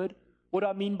defined word. What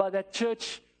I mean by that,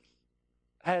 church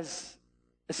has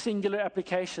a singular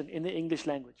application in the English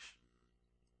language.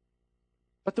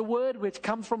 But the word which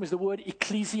comes from is the word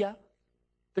ecclesia,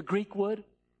 the Greek word.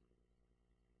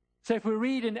 So if we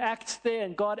read in Acts there,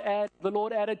 and the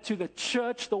Lord added to the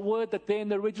church, the word that there in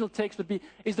the original text would be,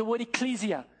 is the word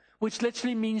ecclesia, which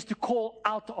literally means to call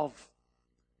out of.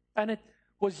 And it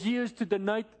was used to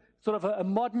denote sort of a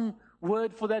modern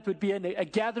word for that would be a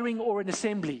gathering or an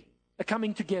assembly, a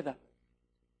coming together.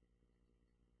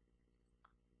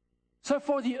 So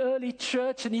for the early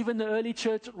church and even the early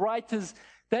church writers,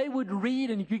 they would read,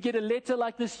 and if you get a letter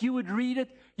like this, you would read it.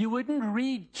 You wouldn't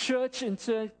read church in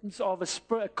terms of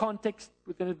a context,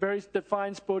 within a very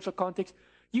defined spiritual context.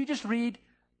 You just read,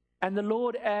 and the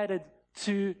Lord added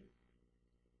to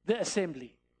the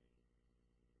assembly.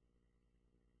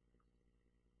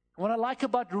 What I like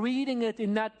about reading it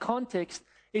in that context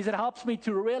is it helps me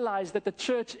to realize that the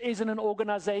church isn't an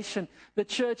organization. The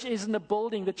church isn't a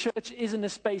building. The church isn't a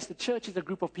space. The church is a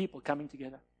group of people coming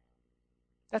together.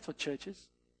 That's what church is.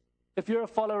 If you're a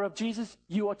follower of Jesus,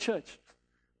 you are church.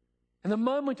 And the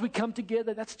moment we come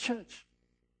together, that's church.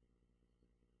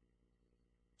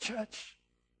 Church.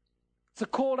 It's a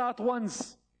called out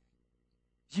ones.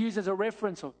 It's used as a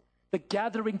reference of the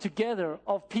gathering together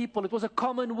of people. It was a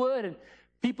common word, and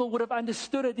people would have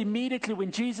understood it immediately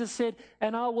when Jesus said,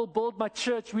 "And I will build my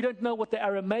church." We don't know what the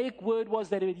Aramaic word was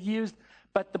that it used,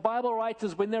 but the Bible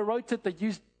writers, when they wrote it, they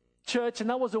used church, and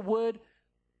that was a word,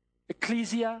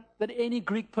 ecclesia, that any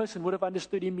Greek person would have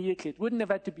understood immediately. It wouldn't have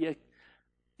had to be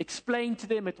explained to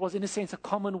them. It was, in a sense, a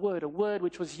common word, a word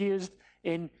which was used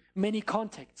in many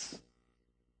contexts.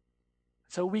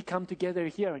 So we come together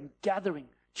here in gathering,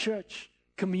 church,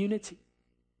 community.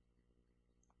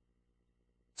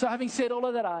 So having said all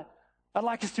of that, I'd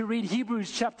like us to read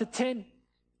Hebrews chapter 10,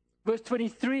 verse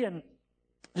 23, and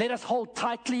let us hold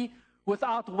tightly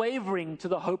without wavering to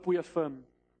the hope we affirm.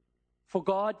 For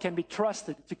God can be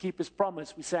trusted to keep his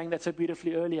promise. We sang that so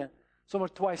beautifully earlier,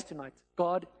 somewhat twice tonight.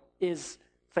 God is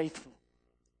faithful.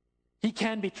 He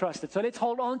can be trusted. So let's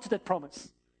hold on to that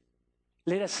promise.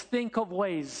 Let us think of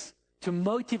ways to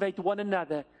motivate one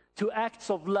another to acts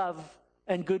of love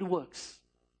and good works.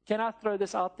 Can I throw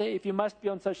this out there? If you must be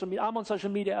on social media, I'm on social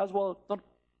media as well.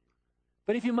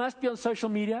 But if you must be on social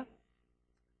media,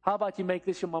 how about you make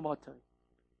this your motto?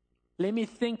 Let me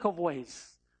think of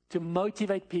ways to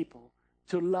motivate people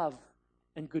to love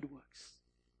and good works.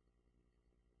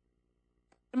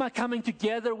 Am I coming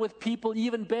together with people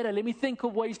even better? Let me think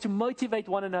of ways to motivate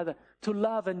one another to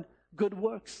love and good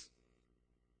works.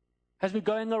 As we're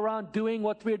going around doing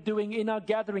what we're doing in our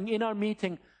gathering, in our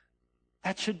meeting,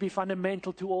 that should be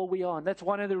fundamental to all we are. And that's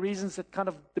one of the reasons that kind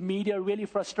of the media really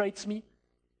frustrates me.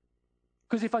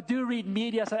 Because if I do read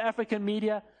media, South African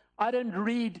media, I don't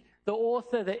read the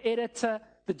author, the editor,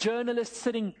 the journalist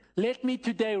sitting, let me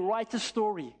today write a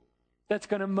story that's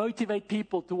going to motivate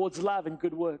people towards love and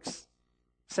good works.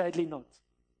 Sadly not.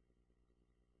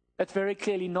 That's very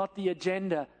clearly not the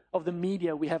agenda of the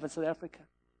media we have in South Africa.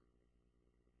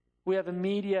 We have a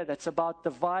media that's about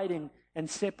dividing and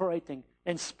separating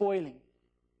and spoiling.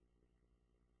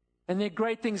 And there are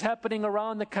great things happening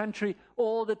around the country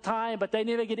all the time, but they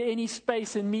never get any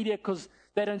space in media because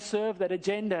they don't serve that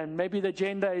agenda. And maybe the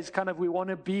agenda is kind of, we want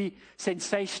to be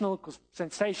sensational because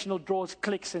sensational draws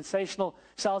clicks, sensational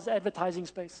sells advertising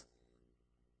space.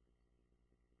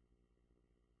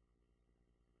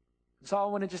 So I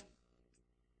want to just,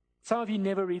 some of you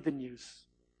never read the news.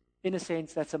 In a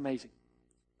sense, that's amazing.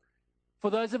 For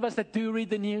those of us that do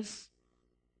read the news,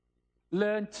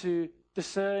 learn to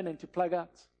discern and to plug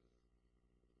out.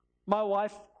 My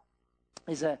wife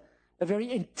is a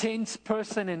very intense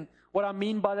person, and what I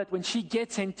mean by that, when she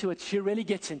gets into it, she really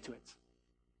gets into it.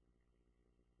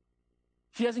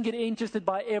 She doesn't get interested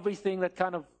by everything that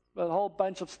kind of, a whole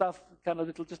bunch of stuff, kind of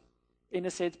it'll just, in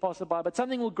a sense, pass her by. But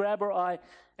something will grab her eye,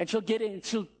 and she'll get in,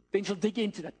 then she'll dig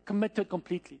into that, commit to it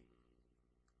completely.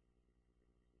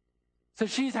 So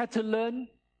she's had to learn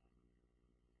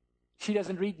she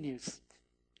doesn't read news.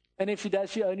 And if she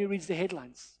does, she only reads the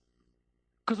headlines.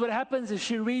 Because what happens is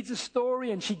she reads a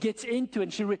story and she gets into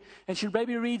it, and she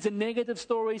maybe reads a negative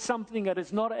story, something that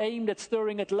is not aimed at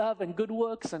stirring at love and good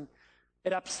works, and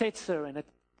it upsets her, and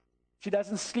she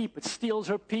doesn't sleep. It steals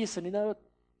her peace, and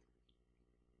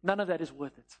none of that is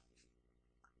worth it.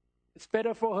 It's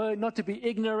better for her not to be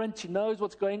ignorant. She knows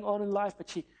what's going on in life,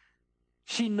 but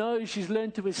she knows, she's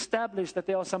learned to establish that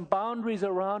there are some boundaries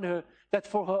around her that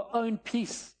for her own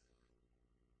peace,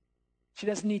 she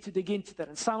doesn't need to dig into that.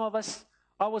 And some of us,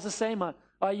 I was the same.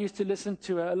 I used to listen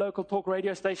to a local talk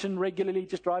radio station regularly,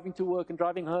 just driving to work and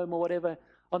driving home or whatever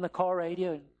on the car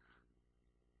radio.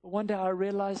 But one day I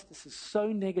realized this is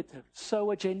so negative, so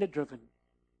agenda-driven,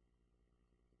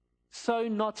 so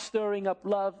not stirring up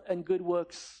love and good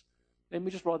works. Let me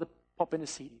just rather pop in a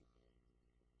CD.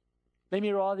 Let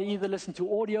me rather either listen to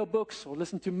audiobooks or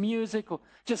listen to music or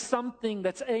just something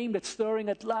that's aimed at stirring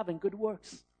at love and good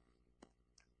works.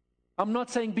 I'm not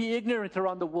saying be ignorant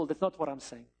around the world. That's not what I'm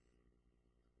saying.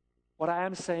 What I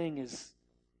am saying is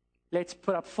let's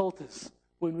put up filters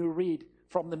when we read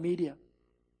from the media.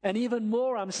 And even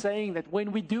more, I'm saying that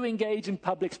when we do engage in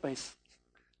public space,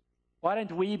 why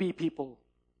don't we be people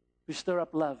who stir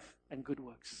up love and good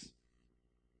works?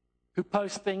 Who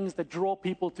post things that draw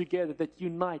people together, that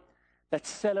unite, that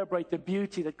celebrate the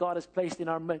beauty that God has placed in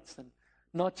our midst, and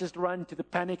not just run to the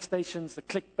panic stations, the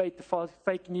clickbait, the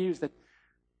fake news that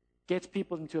gets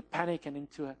people into a panic and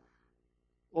into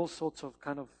all sorts of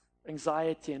kind of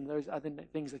anxiety and those other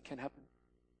things that can happen.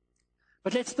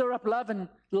 But let's stir up love, and a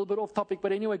little bit off topic,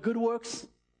 but anyway, good works.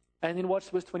 And then watch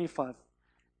verse 25.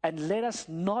 And let us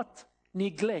not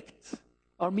neglect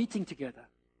our meeting together,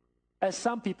 as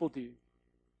some people do,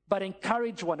 but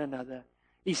encourage one another,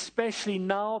 especially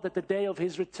now that the day of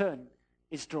his return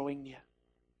is drawing near.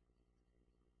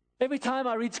 Every time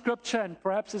I read Scripture, and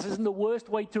perhaps this isn't the worst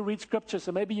way to read Scripture,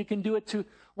 so maybe you can do it too.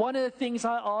 One of the things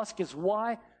I ask is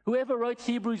why, whoever wrote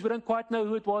Hebrews, we don't quite know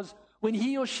who it was, when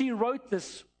he or she wrote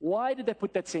this, why did they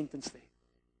put that sentence there?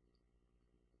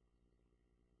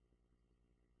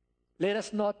 Let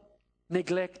us not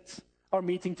neglect our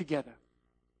meeting together.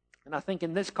 And I think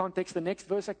in this context, the next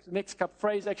verse, the next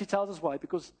phrase actually tells us why,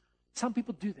 because some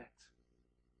people do that.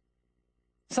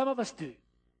 Some of us do.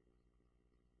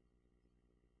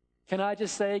 Can I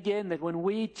just say again that when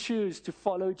we choose to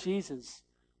follow Jesus,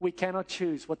 we cannot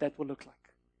choose what that will look like.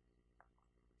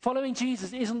 Following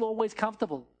Jesus isn't always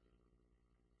comfortable.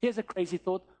 Here's a crazy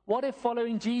thought. What if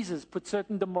following Jesus put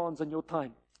certain demands on your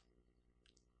time?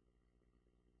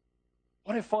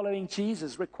 What if following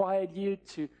Jesus required you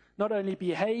to not only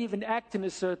behave and act in a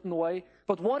certain way,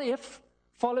 but what if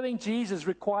following Jesus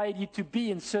required you to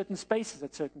be in certain spaces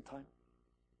at certain times?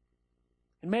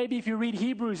 And maybe if you read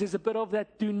Hebrews, there's a bit of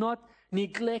that, do not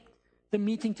neglect the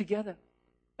meeting together,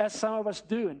 as some of us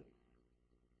do. And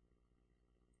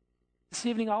this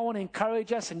evening, I want to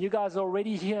encourage us, and you guys are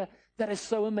already here. That is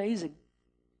so amazing.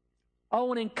 I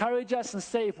want to encourage us and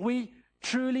say, if we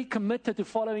truly committed to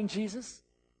following Jesus,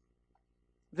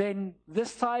 then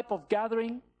this type of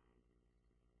gathering,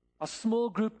 our small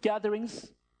group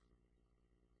gatherings,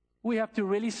 we have to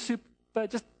really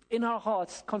just in our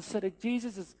hearts consider,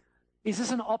 Jesus, is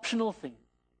this an optional thing?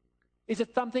 Is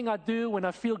it something I do when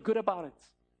I feel good about it?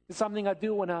 Is it something I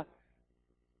do when I'm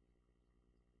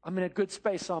in a good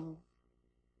space?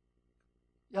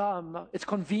 It's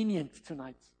convenient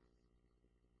tonight.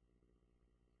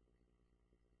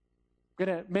 I'm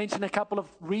going to mention a couple of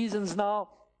reasons now.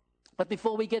 But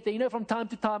before we get there, from time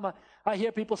to time, I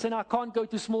hear people saying, I can't go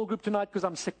to small group tonight because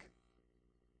I'm sick.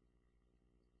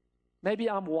 Maybe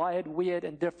I'm wired, weird,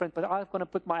 and different, but I'm going to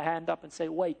put my hand up and say,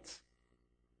 wait.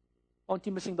 Aren't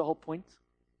you missing the whole point?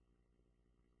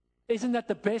 Isn't that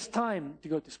the best time to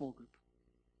go to small group?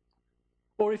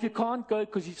 Or if you can't go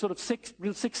because you're sort of sick,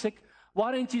 real sick,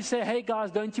 why don't you say, hey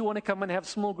guys, don't you want to come and have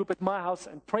small group at my house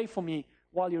and pray for me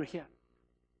while you're here?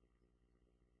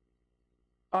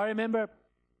 I remember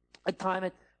a time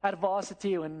at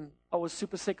varsity when I was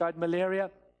super sick. I had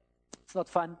malaria. It's not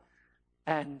fun.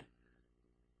 And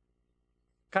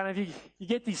kind of you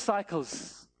get these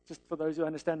cycles, just for those who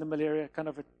understand the malaria,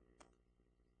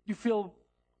 you feel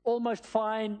almost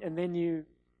fine and then you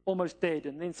almost dead.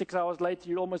 And then 6 hours later,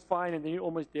 you're almost fine and then you're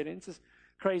almost dead. And it's this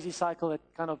crazy cycle that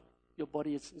kind of your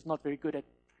body is not very good at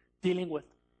dealing with.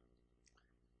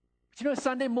 But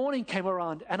Sunday morning came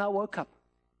around and I woke up.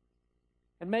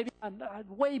 And maybe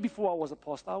way before I was a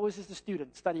pastor, I was just a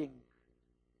student studying.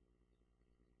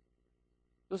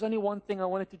 There was only one thing I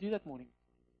wanted to do that morning.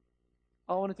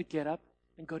 I wanted to get up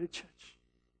and go to church.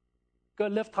 Go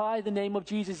lift high the name of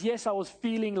Jesus. Yes, I was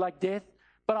feeling like death,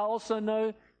 but I also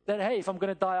know that, hey, if I'm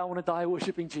going to die, I want to die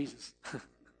worshiping Jesus.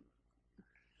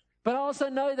 But I also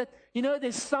know that,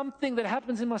 there's something that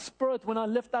happens in my spirit when I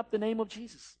lift up the name of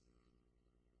Jesus.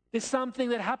 There's something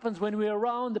that happens when we're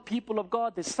around the people of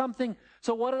God. There's something.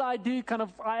 So what did I do?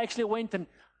 I actually went and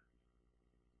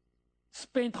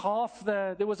spent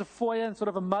there was a foyer and sort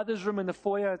of a mother's room in the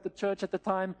foyer at the church at the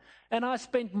time. And I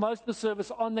spent most of the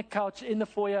service on the couch in the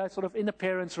foyer, sort of in the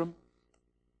parents' room.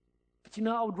 But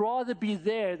I would rather be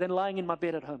there than lying in my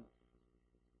bed at home.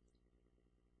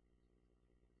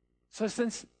 So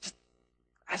just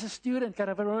as a student, I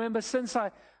remember since I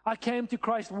came to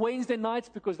Christ Wednesday nights,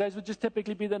 because those would just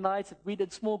typically be the nights that we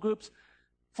did small groups,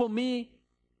 for me,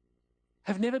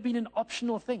 have never been an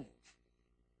optional thing.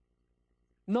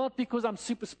 Not because I'm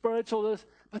super spiritual,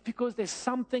 but because there's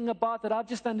something about that I've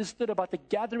just understood about the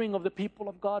gathering of the people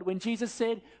of God. When Jesus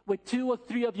said, where 2 or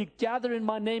 3 of you gather in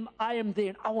my name, I am there,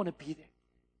 and I want to be there.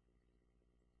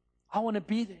 I want to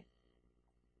be there.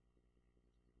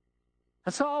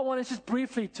 And so I want to just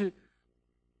briefly to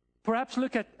perhaps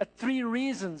look at 3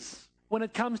 reasons when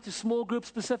it comes to small groups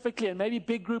specifically, and maybe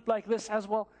big group like this as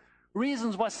well,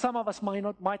 reasons why some of us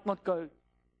might not go.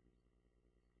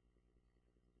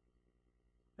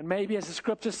 And maybe as the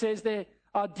scripture says there,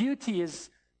 our duty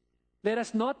is, let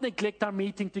us not neglect our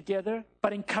meeting together,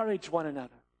 but encourage one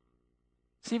another.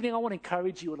 This evening I want to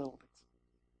encourage you a little bit.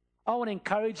 I want to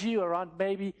encourage you around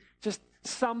maybe just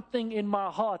something in my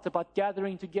heart about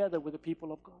gathering together with the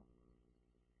people of God.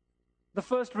 The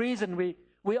first reason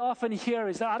we often hear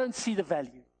is that I don't see the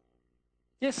value.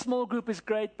 Yes, small group is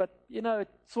great, but,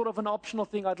 it's sort of an optional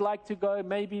thing. I'd like to go,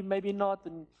 maybe, maybe not.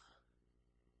 And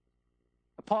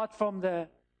apart from the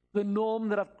norm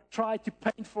that I've tried to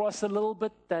paint for us a little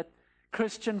bit, that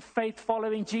Christian faith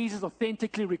following Jesus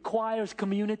authentically requires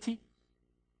community.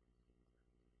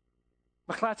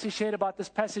 Maklatsi shared about this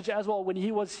passage as well when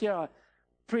he was here. I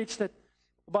preached it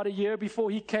about a year before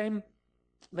he came,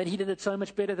 but he did it so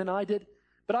much better than I did.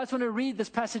 But I just want to read this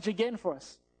passage again for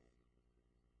us.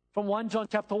 From 1 John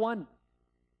chapter 1.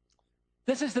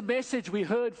 This is the message we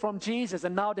heard from Jesus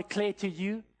and now declare to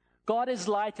you. God is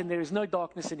light and there is no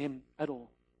darkness in him at all.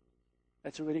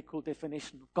 That's a really cool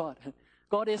definition of God.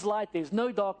 God is light, there's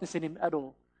no darkness in him at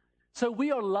all. So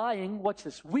we are lying, watch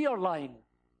this, we are lying.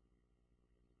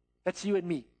 That's you and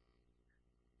me.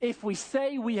 If we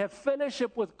say we have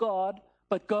fellowship with God,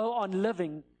 but go on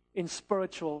living in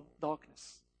spiritual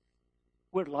darkness,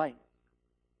 we're lying.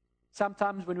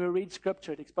 Sometimes when we read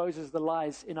Scripture, it exposes the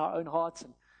lies in our own hearts.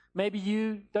 And maybe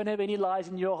you don't have any lies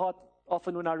in your heart.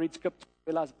 Often when I read Scripture,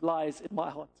 I realize lies in my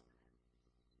heart.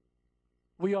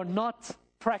 We are not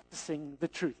practicing the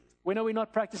truth. When are we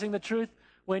not practicing the truth?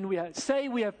 When we say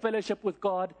we have fellowship with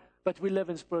God, but we live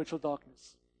in spiritual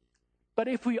darkness. But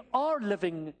if we are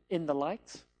living in the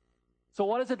light, so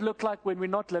what does it look like when we're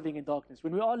not living in darkness?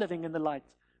 When we are living in the light,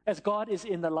 as God is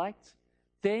in the light,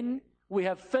 then we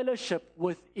have fellowship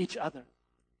with each other.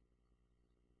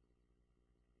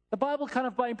 The Bible kind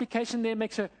of by implication there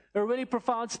makes a really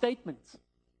profound statement.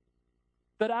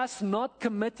 That us not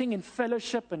committing in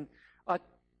fellowship, and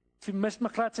if you missed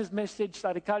Maklatz's message,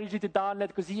 I'd encourage you to download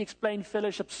because he explained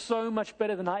fellowship so much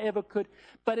better than I ever could.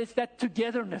 But it's that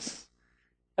togetherness,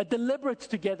 a deliberate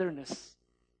togetherness.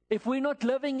 If we're not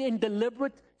living in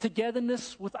deliberate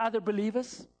togetherness with other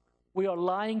believers, we are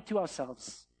lying to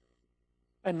ourselves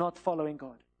and not following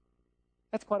God.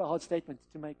 That's quite a hard statement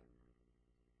to make.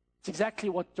 It's exactly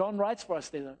what John writes for us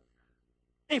there, though.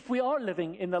 If we are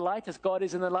living in the light as God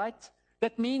is in the light,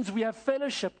 that means we have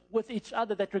fellowship with each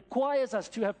other. That requires us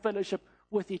to have fellowship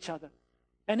with each other.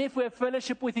 And if we have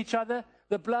fellowship with each other,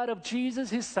 the blood of Jesus,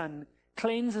 his Son,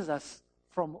 cleanses us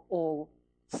from all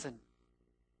sin.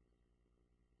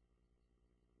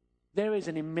 There is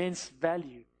an immense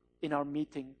value in our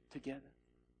meeting together.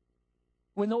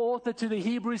 When the author to the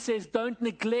Hebrews says, don't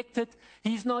neglect it,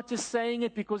 he's not just saying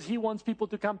it because he wants people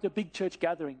to come to a big church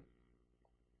gathering.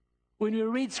 When we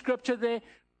read Scripture there,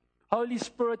 Holy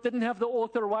Spirit didn't have the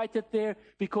author write it there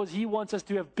because he wants us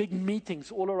to have big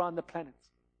meetings all around the planet.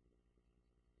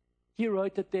 He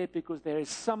wrote it there because there is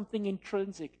something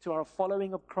intrinsic to our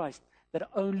following of Christ that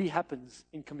only happens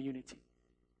in community.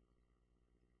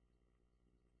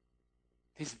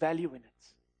 There's value in it.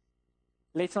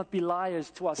 Let's not be liars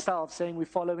to ourselves saying we're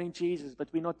following Jesus, but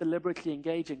we're not deliberately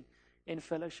engaging in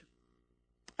fellowship.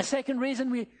 A second reason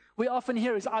we often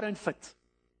hear is, I don't fit.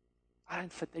 I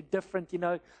don't fit. They're different,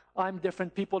 I'm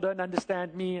different. People don't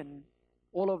understand me, and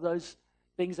all of those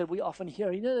things that we often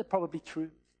hear. They're probably true.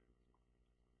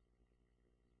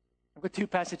 I've got two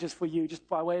passages for you just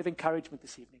by way of encouragement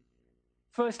this evening.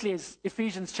 Firstly is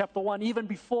Ephesians chapter 1. Even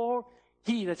before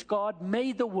he, that's God,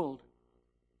 made the world,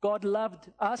 God loved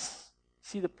us.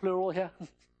 See the plural here?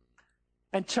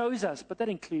 And chose us, but that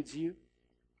includes you,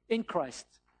 in Christ,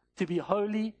 to be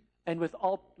holy and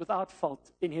without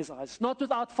fault in his eyes. Not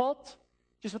without fault,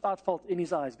 just without fault in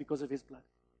his eyes because of his blood.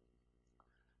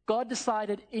 God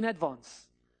decided in advance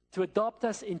to adopt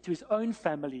us into his own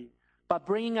family by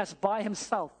bringing us to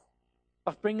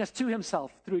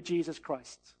himself through Jesus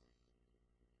Christ.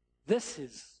 This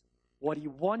is what he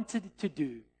wanted to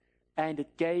do, and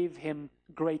it gave him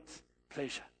great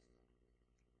pleasure.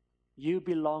 You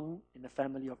belong in the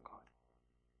family of God.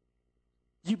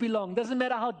 You belong. Doesn't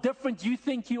matter how different you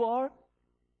think you are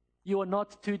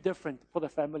not too different for the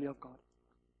family of God.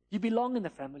 You belong in the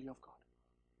family of God.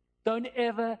 Don't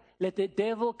ever let the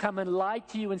devil come and lie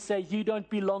to you and say, you don't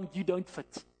belong, you don't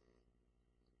fit.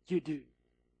 You do.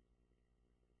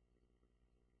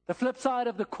 The flip side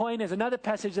of the coin is another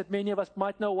passage that many of us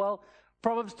might know well.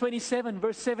 Proverbs 27,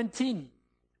 verse 17.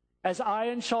 As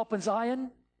iron sharpens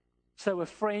iron, so a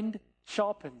friend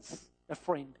sharpens a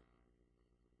friend.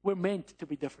 We're meant to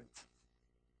be different.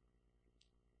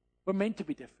 We're meant to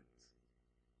be different.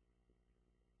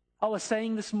 I was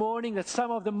saying this morning that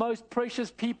some of the most precious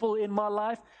people in my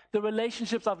life, the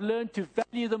relationships I've learned to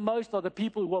value the most, are the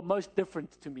people who are most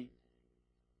different to me.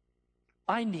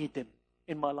 I need them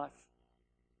in my life.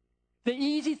 The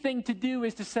easy thing to do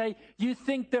is to say, you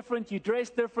think different, you dress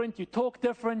different, you talk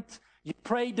different, you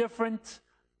pray different,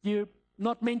 you're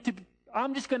not meant to be.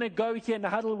 I'm just going to go here and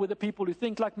huddle with the people who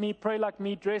think like me, pray like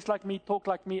me, dress like me, talk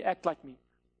like me, act like me.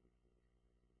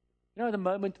 The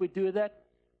moment we do that,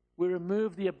 we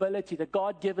remove the ability, the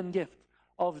God-given gift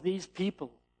of these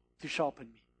people to sharpen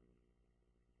me.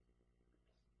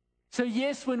 So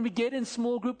yes, when we get in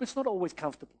small group, it's not always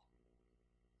comfortable.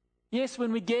 Yes,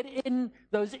 when we get in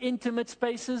those intimate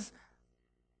spaces,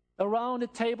 around a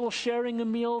table, sharing a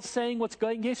meal, saying what's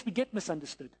going, yes, we get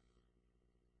misunderstood.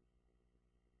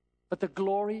 But the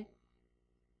glory,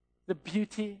 the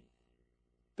beauty,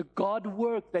 the God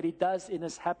work that He does in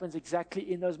us happens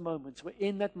exactly in those moments, where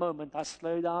in that moment I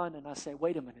slow down and I say,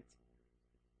 wait a minute.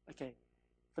 Okay,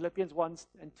 Philippians 1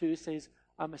 and 2 says,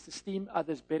 I must esteem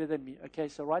others better than me. Okay,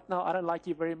 so right now I don't like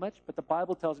you very much, but the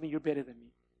Bible tells me you're better than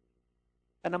me.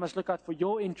 And I must look out for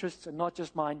your interests and not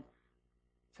just mine.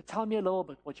 So tell me a little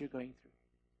bit what you're going through.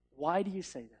 Why do you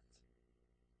say that?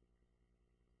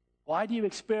 Why do you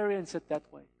experience it that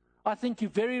way? I think you're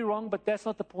very wrong, but that's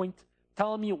not the point.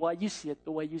 Tell me why you see it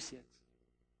the way you see it.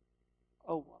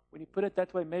 Oh, when you put it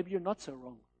that way, maybe you're not so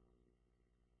wrong.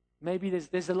 Maybe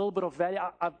there's a little bit of value.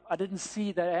 I didn't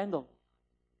see that angle.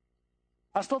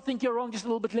 I still think you're wrong, just a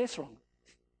little bit less wrong.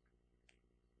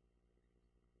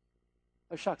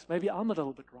 Oh, shucks, maybe I'm a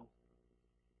little bit wrong.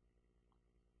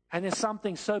 And there's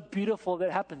something so beautiful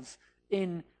that happens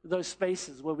in those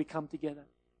spaces where we come together.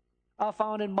 I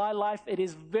found in my life it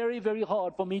is very, very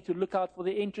hard for me to look out for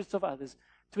the interests of others,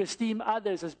 to esteem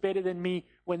others as better than me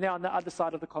when they're on the other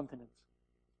side of the continent.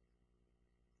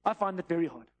 I find it very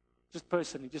hard, just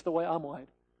personally, just the way I'm wired.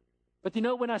 But you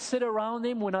know, when I sit around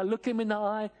them, when I look them in the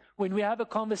eye, when we have a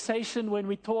conversation, when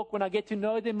we talk, when I get to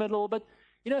know them a little bit,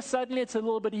 you know, suddenly it's a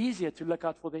little bit easier to look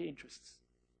out for their interests.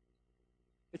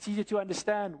 It's easier to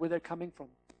understand where they're coming from.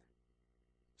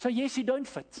 So yes, you don't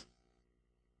fit.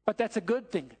 But that's a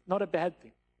good thing, not a bad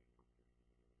thing.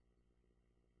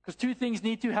 Because two things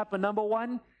need to happen. Number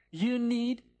one, you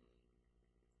need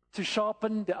to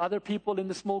sharpen the other people in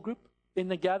the small group, in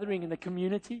the gathering, in the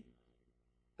community.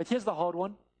 But here's the hard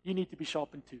one. You need to be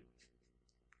sharpened too.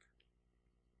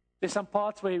 There's some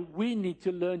parts where we need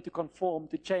to learn to conform,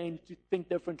 to change, to think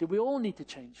differently. We all need to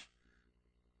change.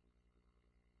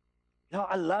 You know,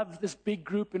 I love this big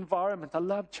group environment. I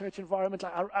love church environment.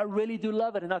 I really do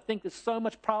love it. And I think there's so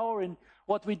much power in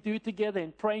what we do together,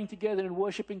 in praying together, and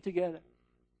worshiping together.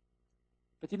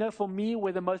 But you know, for me,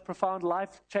 where the most profound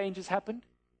life changes happened,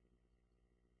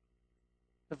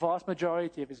 the vast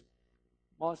majority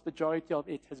of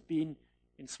it has been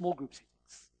in small group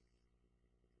settings.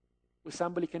 Where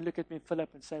somebody can look at me, Philip,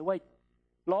 and say, wait,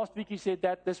 last week you said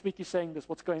that, this week you're saying this,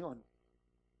 what's going on?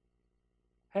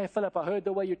 Hey, Philip, I heard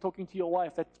the way you're talking to your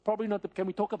wife. That's probably not can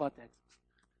we talk about that?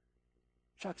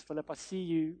 Shucks, Philip, I see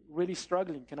you really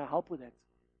struggling. Can I help with that?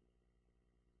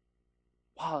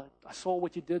 Wow, I saw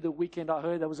what you did the weekend. I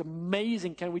heard that was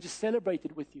amazing. Can we just celebrate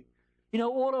it with you? You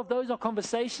know, all of those are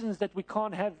conversations that we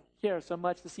can't have here so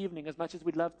much this evening, as much as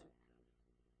we'd love to.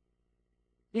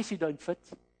 Yes, you don't fit,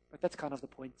 but that's kind of the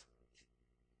point.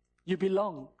 You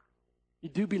belong. You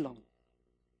do belong.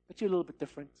 But you're a little bit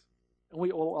different. And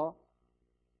we all are.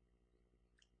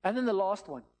 And then the last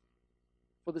one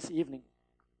for this evening.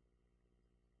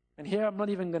 And here I'm not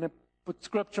even going to put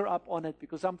scripture up on it,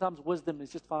 because sometimes wisdom is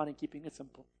just found in keeping it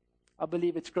simple. I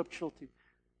believe it's scriptural too.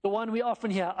 The one we often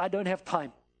hear, I don't have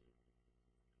time.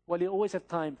 Well, you always have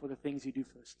time for the things you do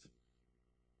first.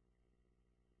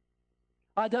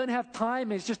 I don't have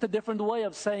time is just a different way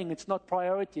of saying it's not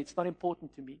priority, it's not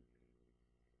important to me.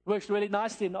 It works really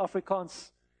nicely in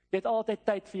Afrikaans. Jy het altyd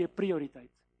tyd vir jou prioriteit.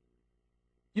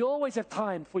 You always have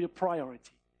time for your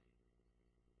priority.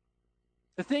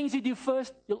 The things you do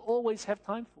first, you'll always have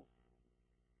time for.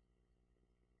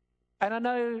 And I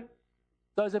know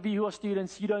those of you who are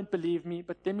students, you don't believe me,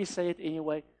 but let me say it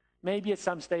anyway. Maybe at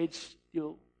some stage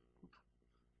you'll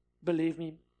believe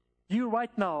me. You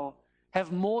right now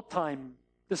have more time,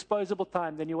 disposable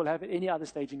time, than you will have at any other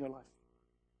stage in your life.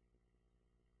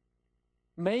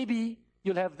 Maybe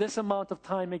you'll have this amount of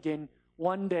time again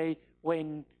one day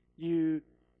when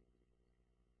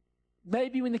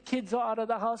maybe when the kids are out of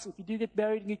the house, if you do get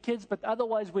married and get kids, but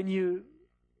otherwise when you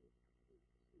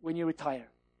retire.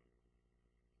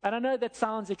 And I know that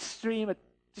sounds extreme, but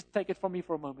just take it from me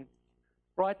for a moment.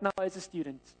 Right now as a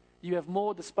student, you have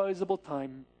more disposable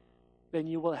time than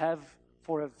you will have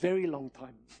for a very long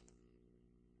time.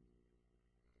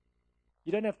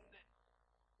 You don't have,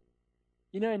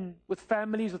 and with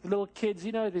families, with little kids,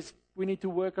 we need to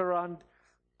work around,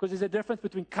 because there's a difference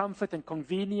between comfort and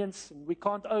convenience, and we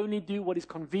can't only do what is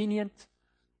convenient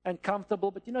and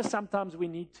comfortable, but sometimes we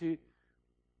need to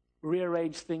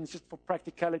rearrange things just for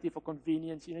practicality, for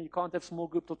convenience. You can't have small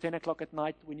group till 10 o'clock at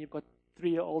night when you've got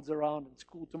 3-year-olds around and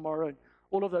school tomorrow and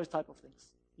all of those type of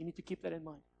things. You need to keep that in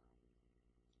mind.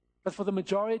 But for the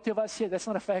majority of us here, that's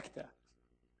not a factor.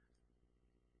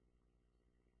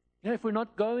 If we're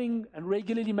not going and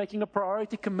regularly making a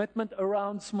priority commitment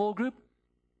around small group,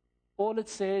 all it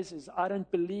says is, I don't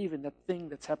believe in that thing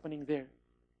that's happening there.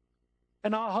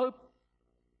 And I hope,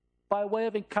 by way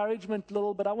of encouragement a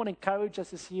little bit, I want to encourage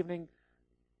us this evening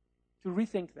to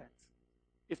rethink that,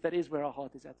 if that is where our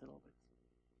heart is at a little bit.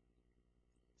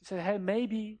 To say, hey,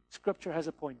 maybe Scripture has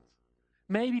a point.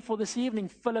 Maybe for this evening,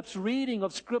 Philip's reading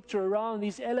of Scripture around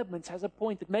these elements has a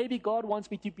point. That maybe God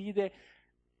wants me to be there,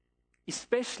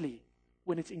 especially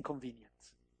when it's inconvenient.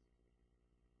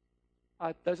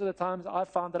 Those are the times I've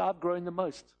found that I've grown the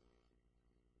most.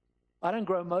 I don't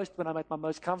grow most when I'm at my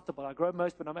most comfortable. I grow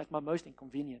most when I'm at my most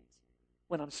inconvenient,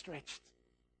 when I'm stretched,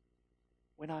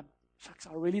 when shucks,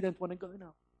 I really don't want to go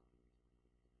now.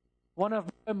 One of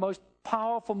the most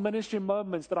powerful ministry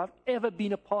moments that I've ever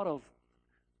been a part of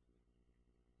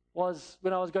was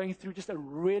when I was going through just a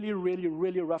really, really,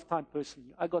 really rough time personally.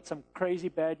 I got some crazy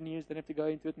bad news. Don't have to go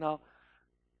into it now.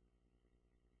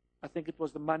 I think it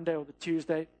was the Monday or the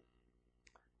Tuesday.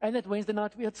 And that Wednesday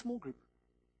night we had small group.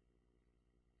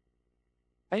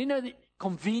 And the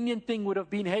convenient thing would have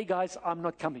been, hey guys, I'm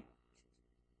not coming.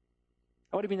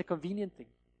 That would have been the convenient thing.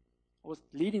 I was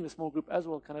leading the small group as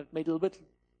well, kind of made it a little bit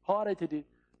harder to do.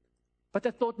 But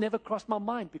that thought never crossed my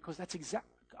mind, because that's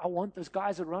exactly, I want those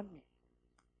guys around me.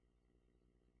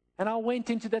 And I went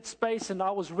into that space and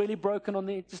I was really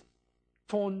broken just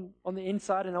torn on the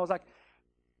inside. And I was like,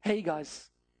 hey guys,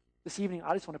 this evening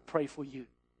I just want to pray for you.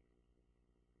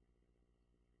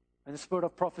 And the spirit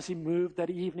of prophecy moved that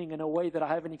evening in a way that I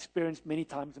haven't experienced many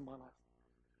times in my life.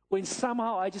 When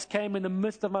somehow I just came in the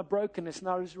midst of my brokenness, and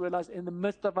I just realized in the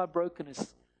midst of my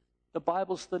brokenness, the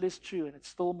Bible still is true, and it's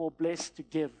still more blessed to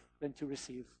give than to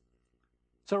receive.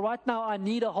 So right now I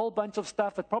need a whole bunch of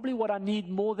stuff, but probably what I need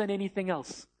more than anything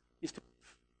else is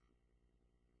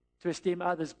to esteem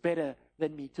others better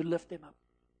than me, to lift them up.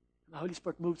 And the Holy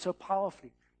Spirit moved so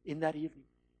powerfully in that evening.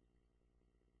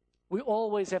 We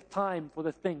always have time for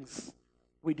the things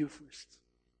we do first.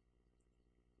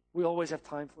 We always have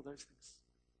time for those things.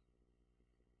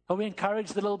 Are we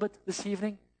encouraged a little bit this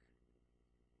evening?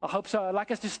 I hope so. I'd like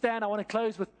us to stand. I want to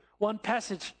close with one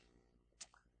passage.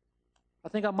 I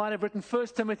think I might have written 1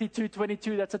 Timothy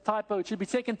 2:22. That's a typo. It should be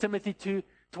 2 Timothy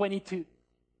 2:22.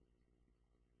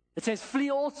 It says, flee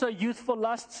also youthful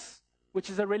lusts, which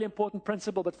is a really important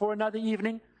principle. But for another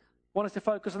evening, I want us to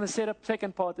focus on the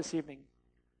second part this evening.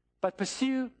 But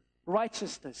pursue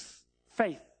righteousness,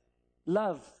 faith,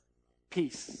 love,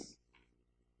 peace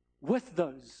with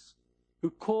those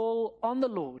who call on the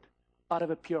Lord out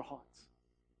of a pure heart.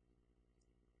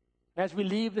 As we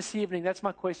leave this evening, that's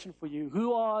my question for you.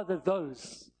 Who are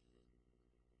those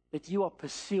that you are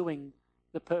pursuing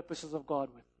the purposes of God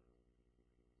with?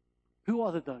 Who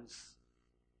are those?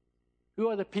 Who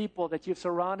are the people that you've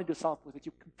surrounded yourself with, that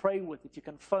you can pray with, that you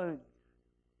can phone,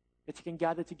 that you can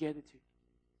gather together to?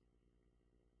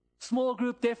 Small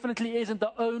group definitely isn't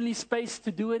the only space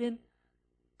to do it in,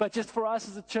 but just for us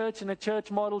as a church and a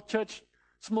church model,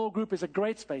 small group is a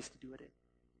great space to do it in.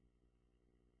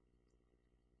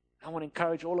 I want to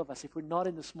encourage all of us, if we're not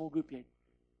in the small group yet,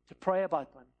 to pray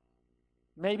about one.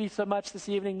 Maybe so much this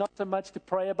evening, not so much to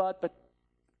pray about, but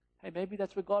hey, maybe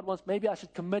that's what God wants. Maybe I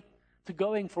should commit to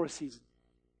going for a season.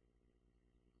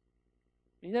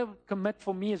 Commit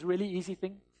for me is a really easy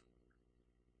thing.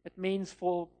 It means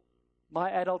for my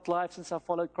adult life since I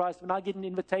followed Christ, when I get an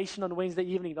invitation on Wednesday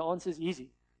evening, the answer is easy.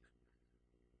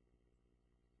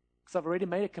 Because I've already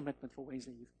made a commitment for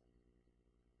Wednesday evening.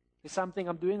 There's something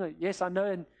I'm doing. Yes, I know,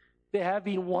 and there have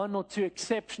been one or two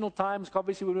exceptional times.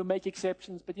 Obviously, we will make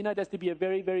exceptions, but it has to be a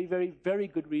very, very, very, very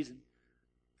good reason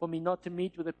for me not to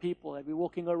meet with the people that we're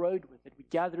walking a road with, that we're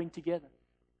gathering together.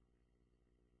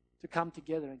 To come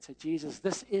together and say, Jesus,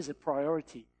 this is a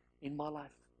priority in my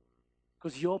life.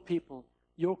 Because your people,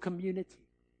 your community,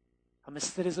 I'm a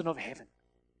citizen of heaven.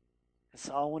 And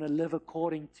so I want to live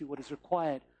according to what is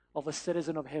required of a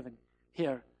citizen of heaven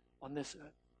here on this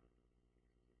earth.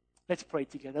 Let's pray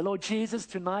together. Lord Jesus,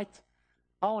 tonight,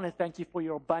 I want to thank you for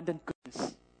your abundant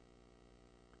goodness.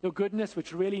 Your goodness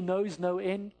which really knows no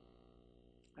end.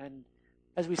 And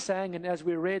as we sang and as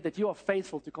we read, that you are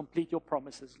faithful to complete your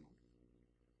promises, Lord.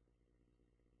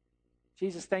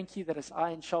 Jesus, thank you that as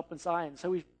iron sharpens iron, so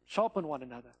we sharpen one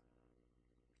another.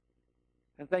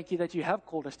 And thank you that you have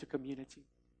called us to community.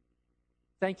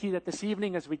 Thank you that this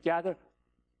evening as we gather,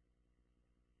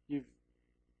 you've,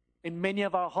 in many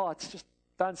of our hearts, just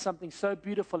done something so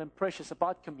beautiful and precious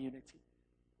about community.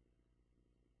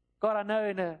 God, I know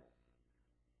in a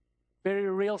very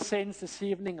real sense this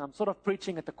evening, I'm sort of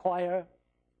preaching at the choir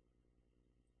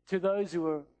to those who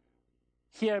are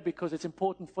here because it's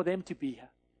important for them to be here.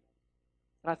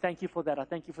 And I thank you for that. I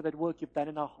thank you for that work you've done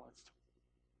in our hearts.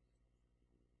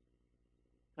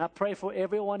 And I pray for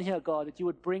everyone here, God, that you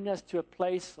would bring us to a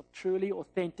place of truly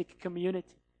authentic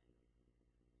community.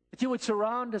 That you would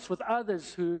surround us with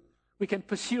others who we can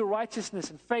pursue righteousness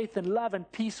and faith and love and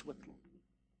peace with, Lord.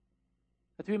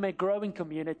 That we may grow in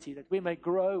community, that we may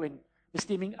grow in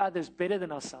esteeming others better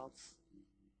than ourselves,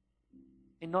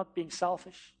 in not being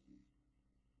selfish,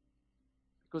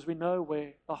 because we know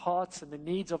where the hearts and the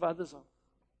needs of others are.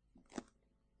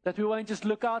 That we won't just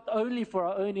look out only for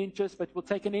our own interests, but we'll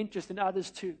take an interest in others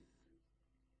too.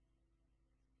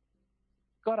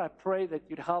 God, I pray that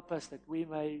you'd help us, that we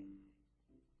may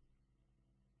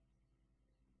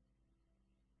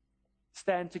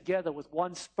stand together with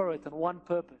one spirit and one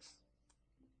purpose.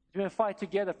 We may fight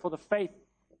together for the faith,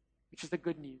 which is the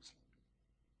good news.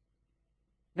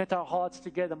 Knit our hearts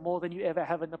together more than you ever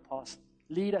have in the past.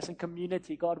 Lead us in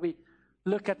community. God, we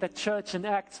look at the church in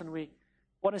Acts and we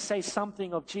want to say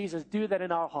something of Jesus. Do that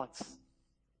in our hearts.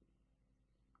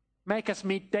 Make us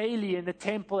meet daily in the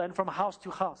temple and from house to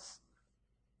house.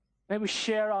 May we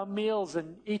share our meals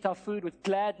and eat our food with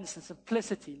gladness and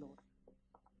simplicity, Lord.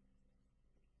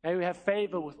 May we have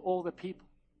favor with all the people.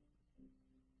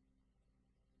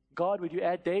 God, would you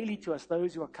add daily to us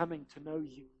those who are coming to know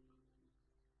you?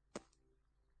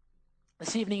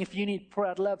 This evening, if you need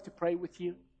prayer, I'd love to pray with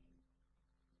you.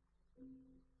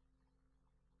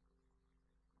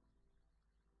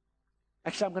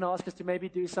 Actually, I'm going to ask us to maybe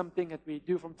do something that we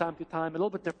do from time to time, a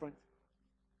little bit different.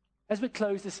 As we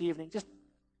close this evening, just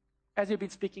as we've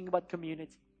been speaking about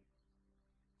community,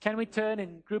 can we turn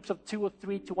in groups of 2 or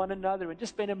 3 to one another and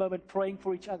just spend a moment praying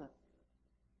for each other?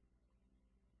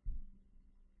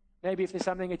 Maybe if there's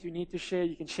something that you need to share,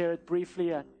 you can share it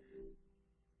briefly.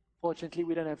 Fortunately,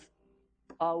 we don't have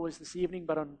hours this evening,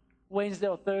 but on Wednesday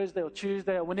or Thursday or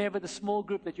Tuesday or whenever the small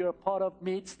group that you're a part of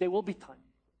meets, there will be time.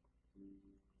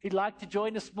 If you'd like to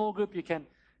join a small group, you can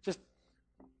just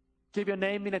give your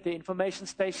name in at the information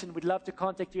station. We'd love to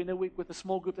contact you in the week with a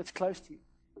small group that's close to you.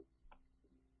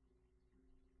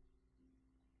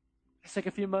 Let's take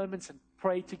a few moments and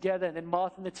pray together, and then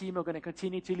Martha and the team are going to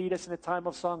continue to lead us in a time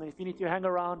of song. And if you need to hang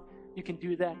around, you can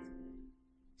do that.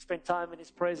 Spend time in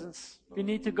His presence. If you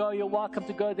need to go, you're welcome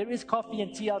to go. There is coffee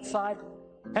and tea outside.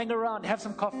 Hang around, have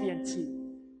some coffee and tea.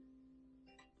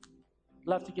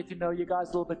 Love to get to know you guys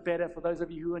a little bit better. For those of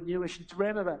you who are newish, and to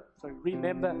remember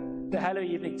the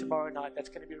Halloween evening tomorrow night. That's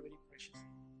going to be really precious.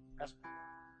 So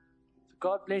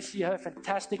God bless you. Have a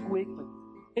fantastic week. But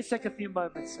let's take a few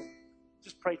moments and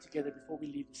just pray together before we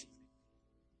leave this evening.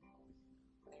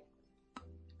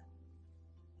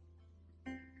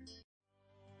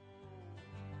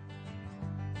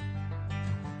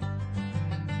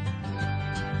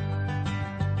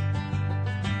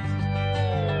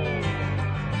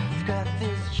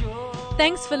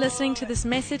 Thanks for listening to this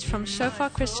message from Shofar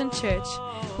Christian Church.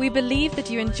 We believe that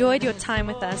you enjoyed your time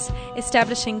with us,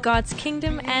 establishing God's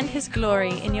kingdom and His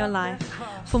glory in your life.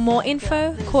 For more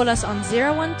info, call us on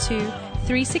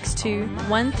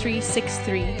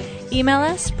 012-362-1363. Email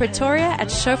us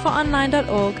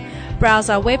pretoria@shofaronline.org. Browse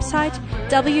our website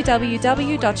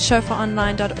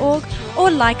www.shofaronline.org or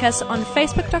like us on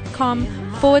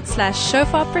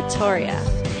facebook.com/Shofar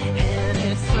Pretoria.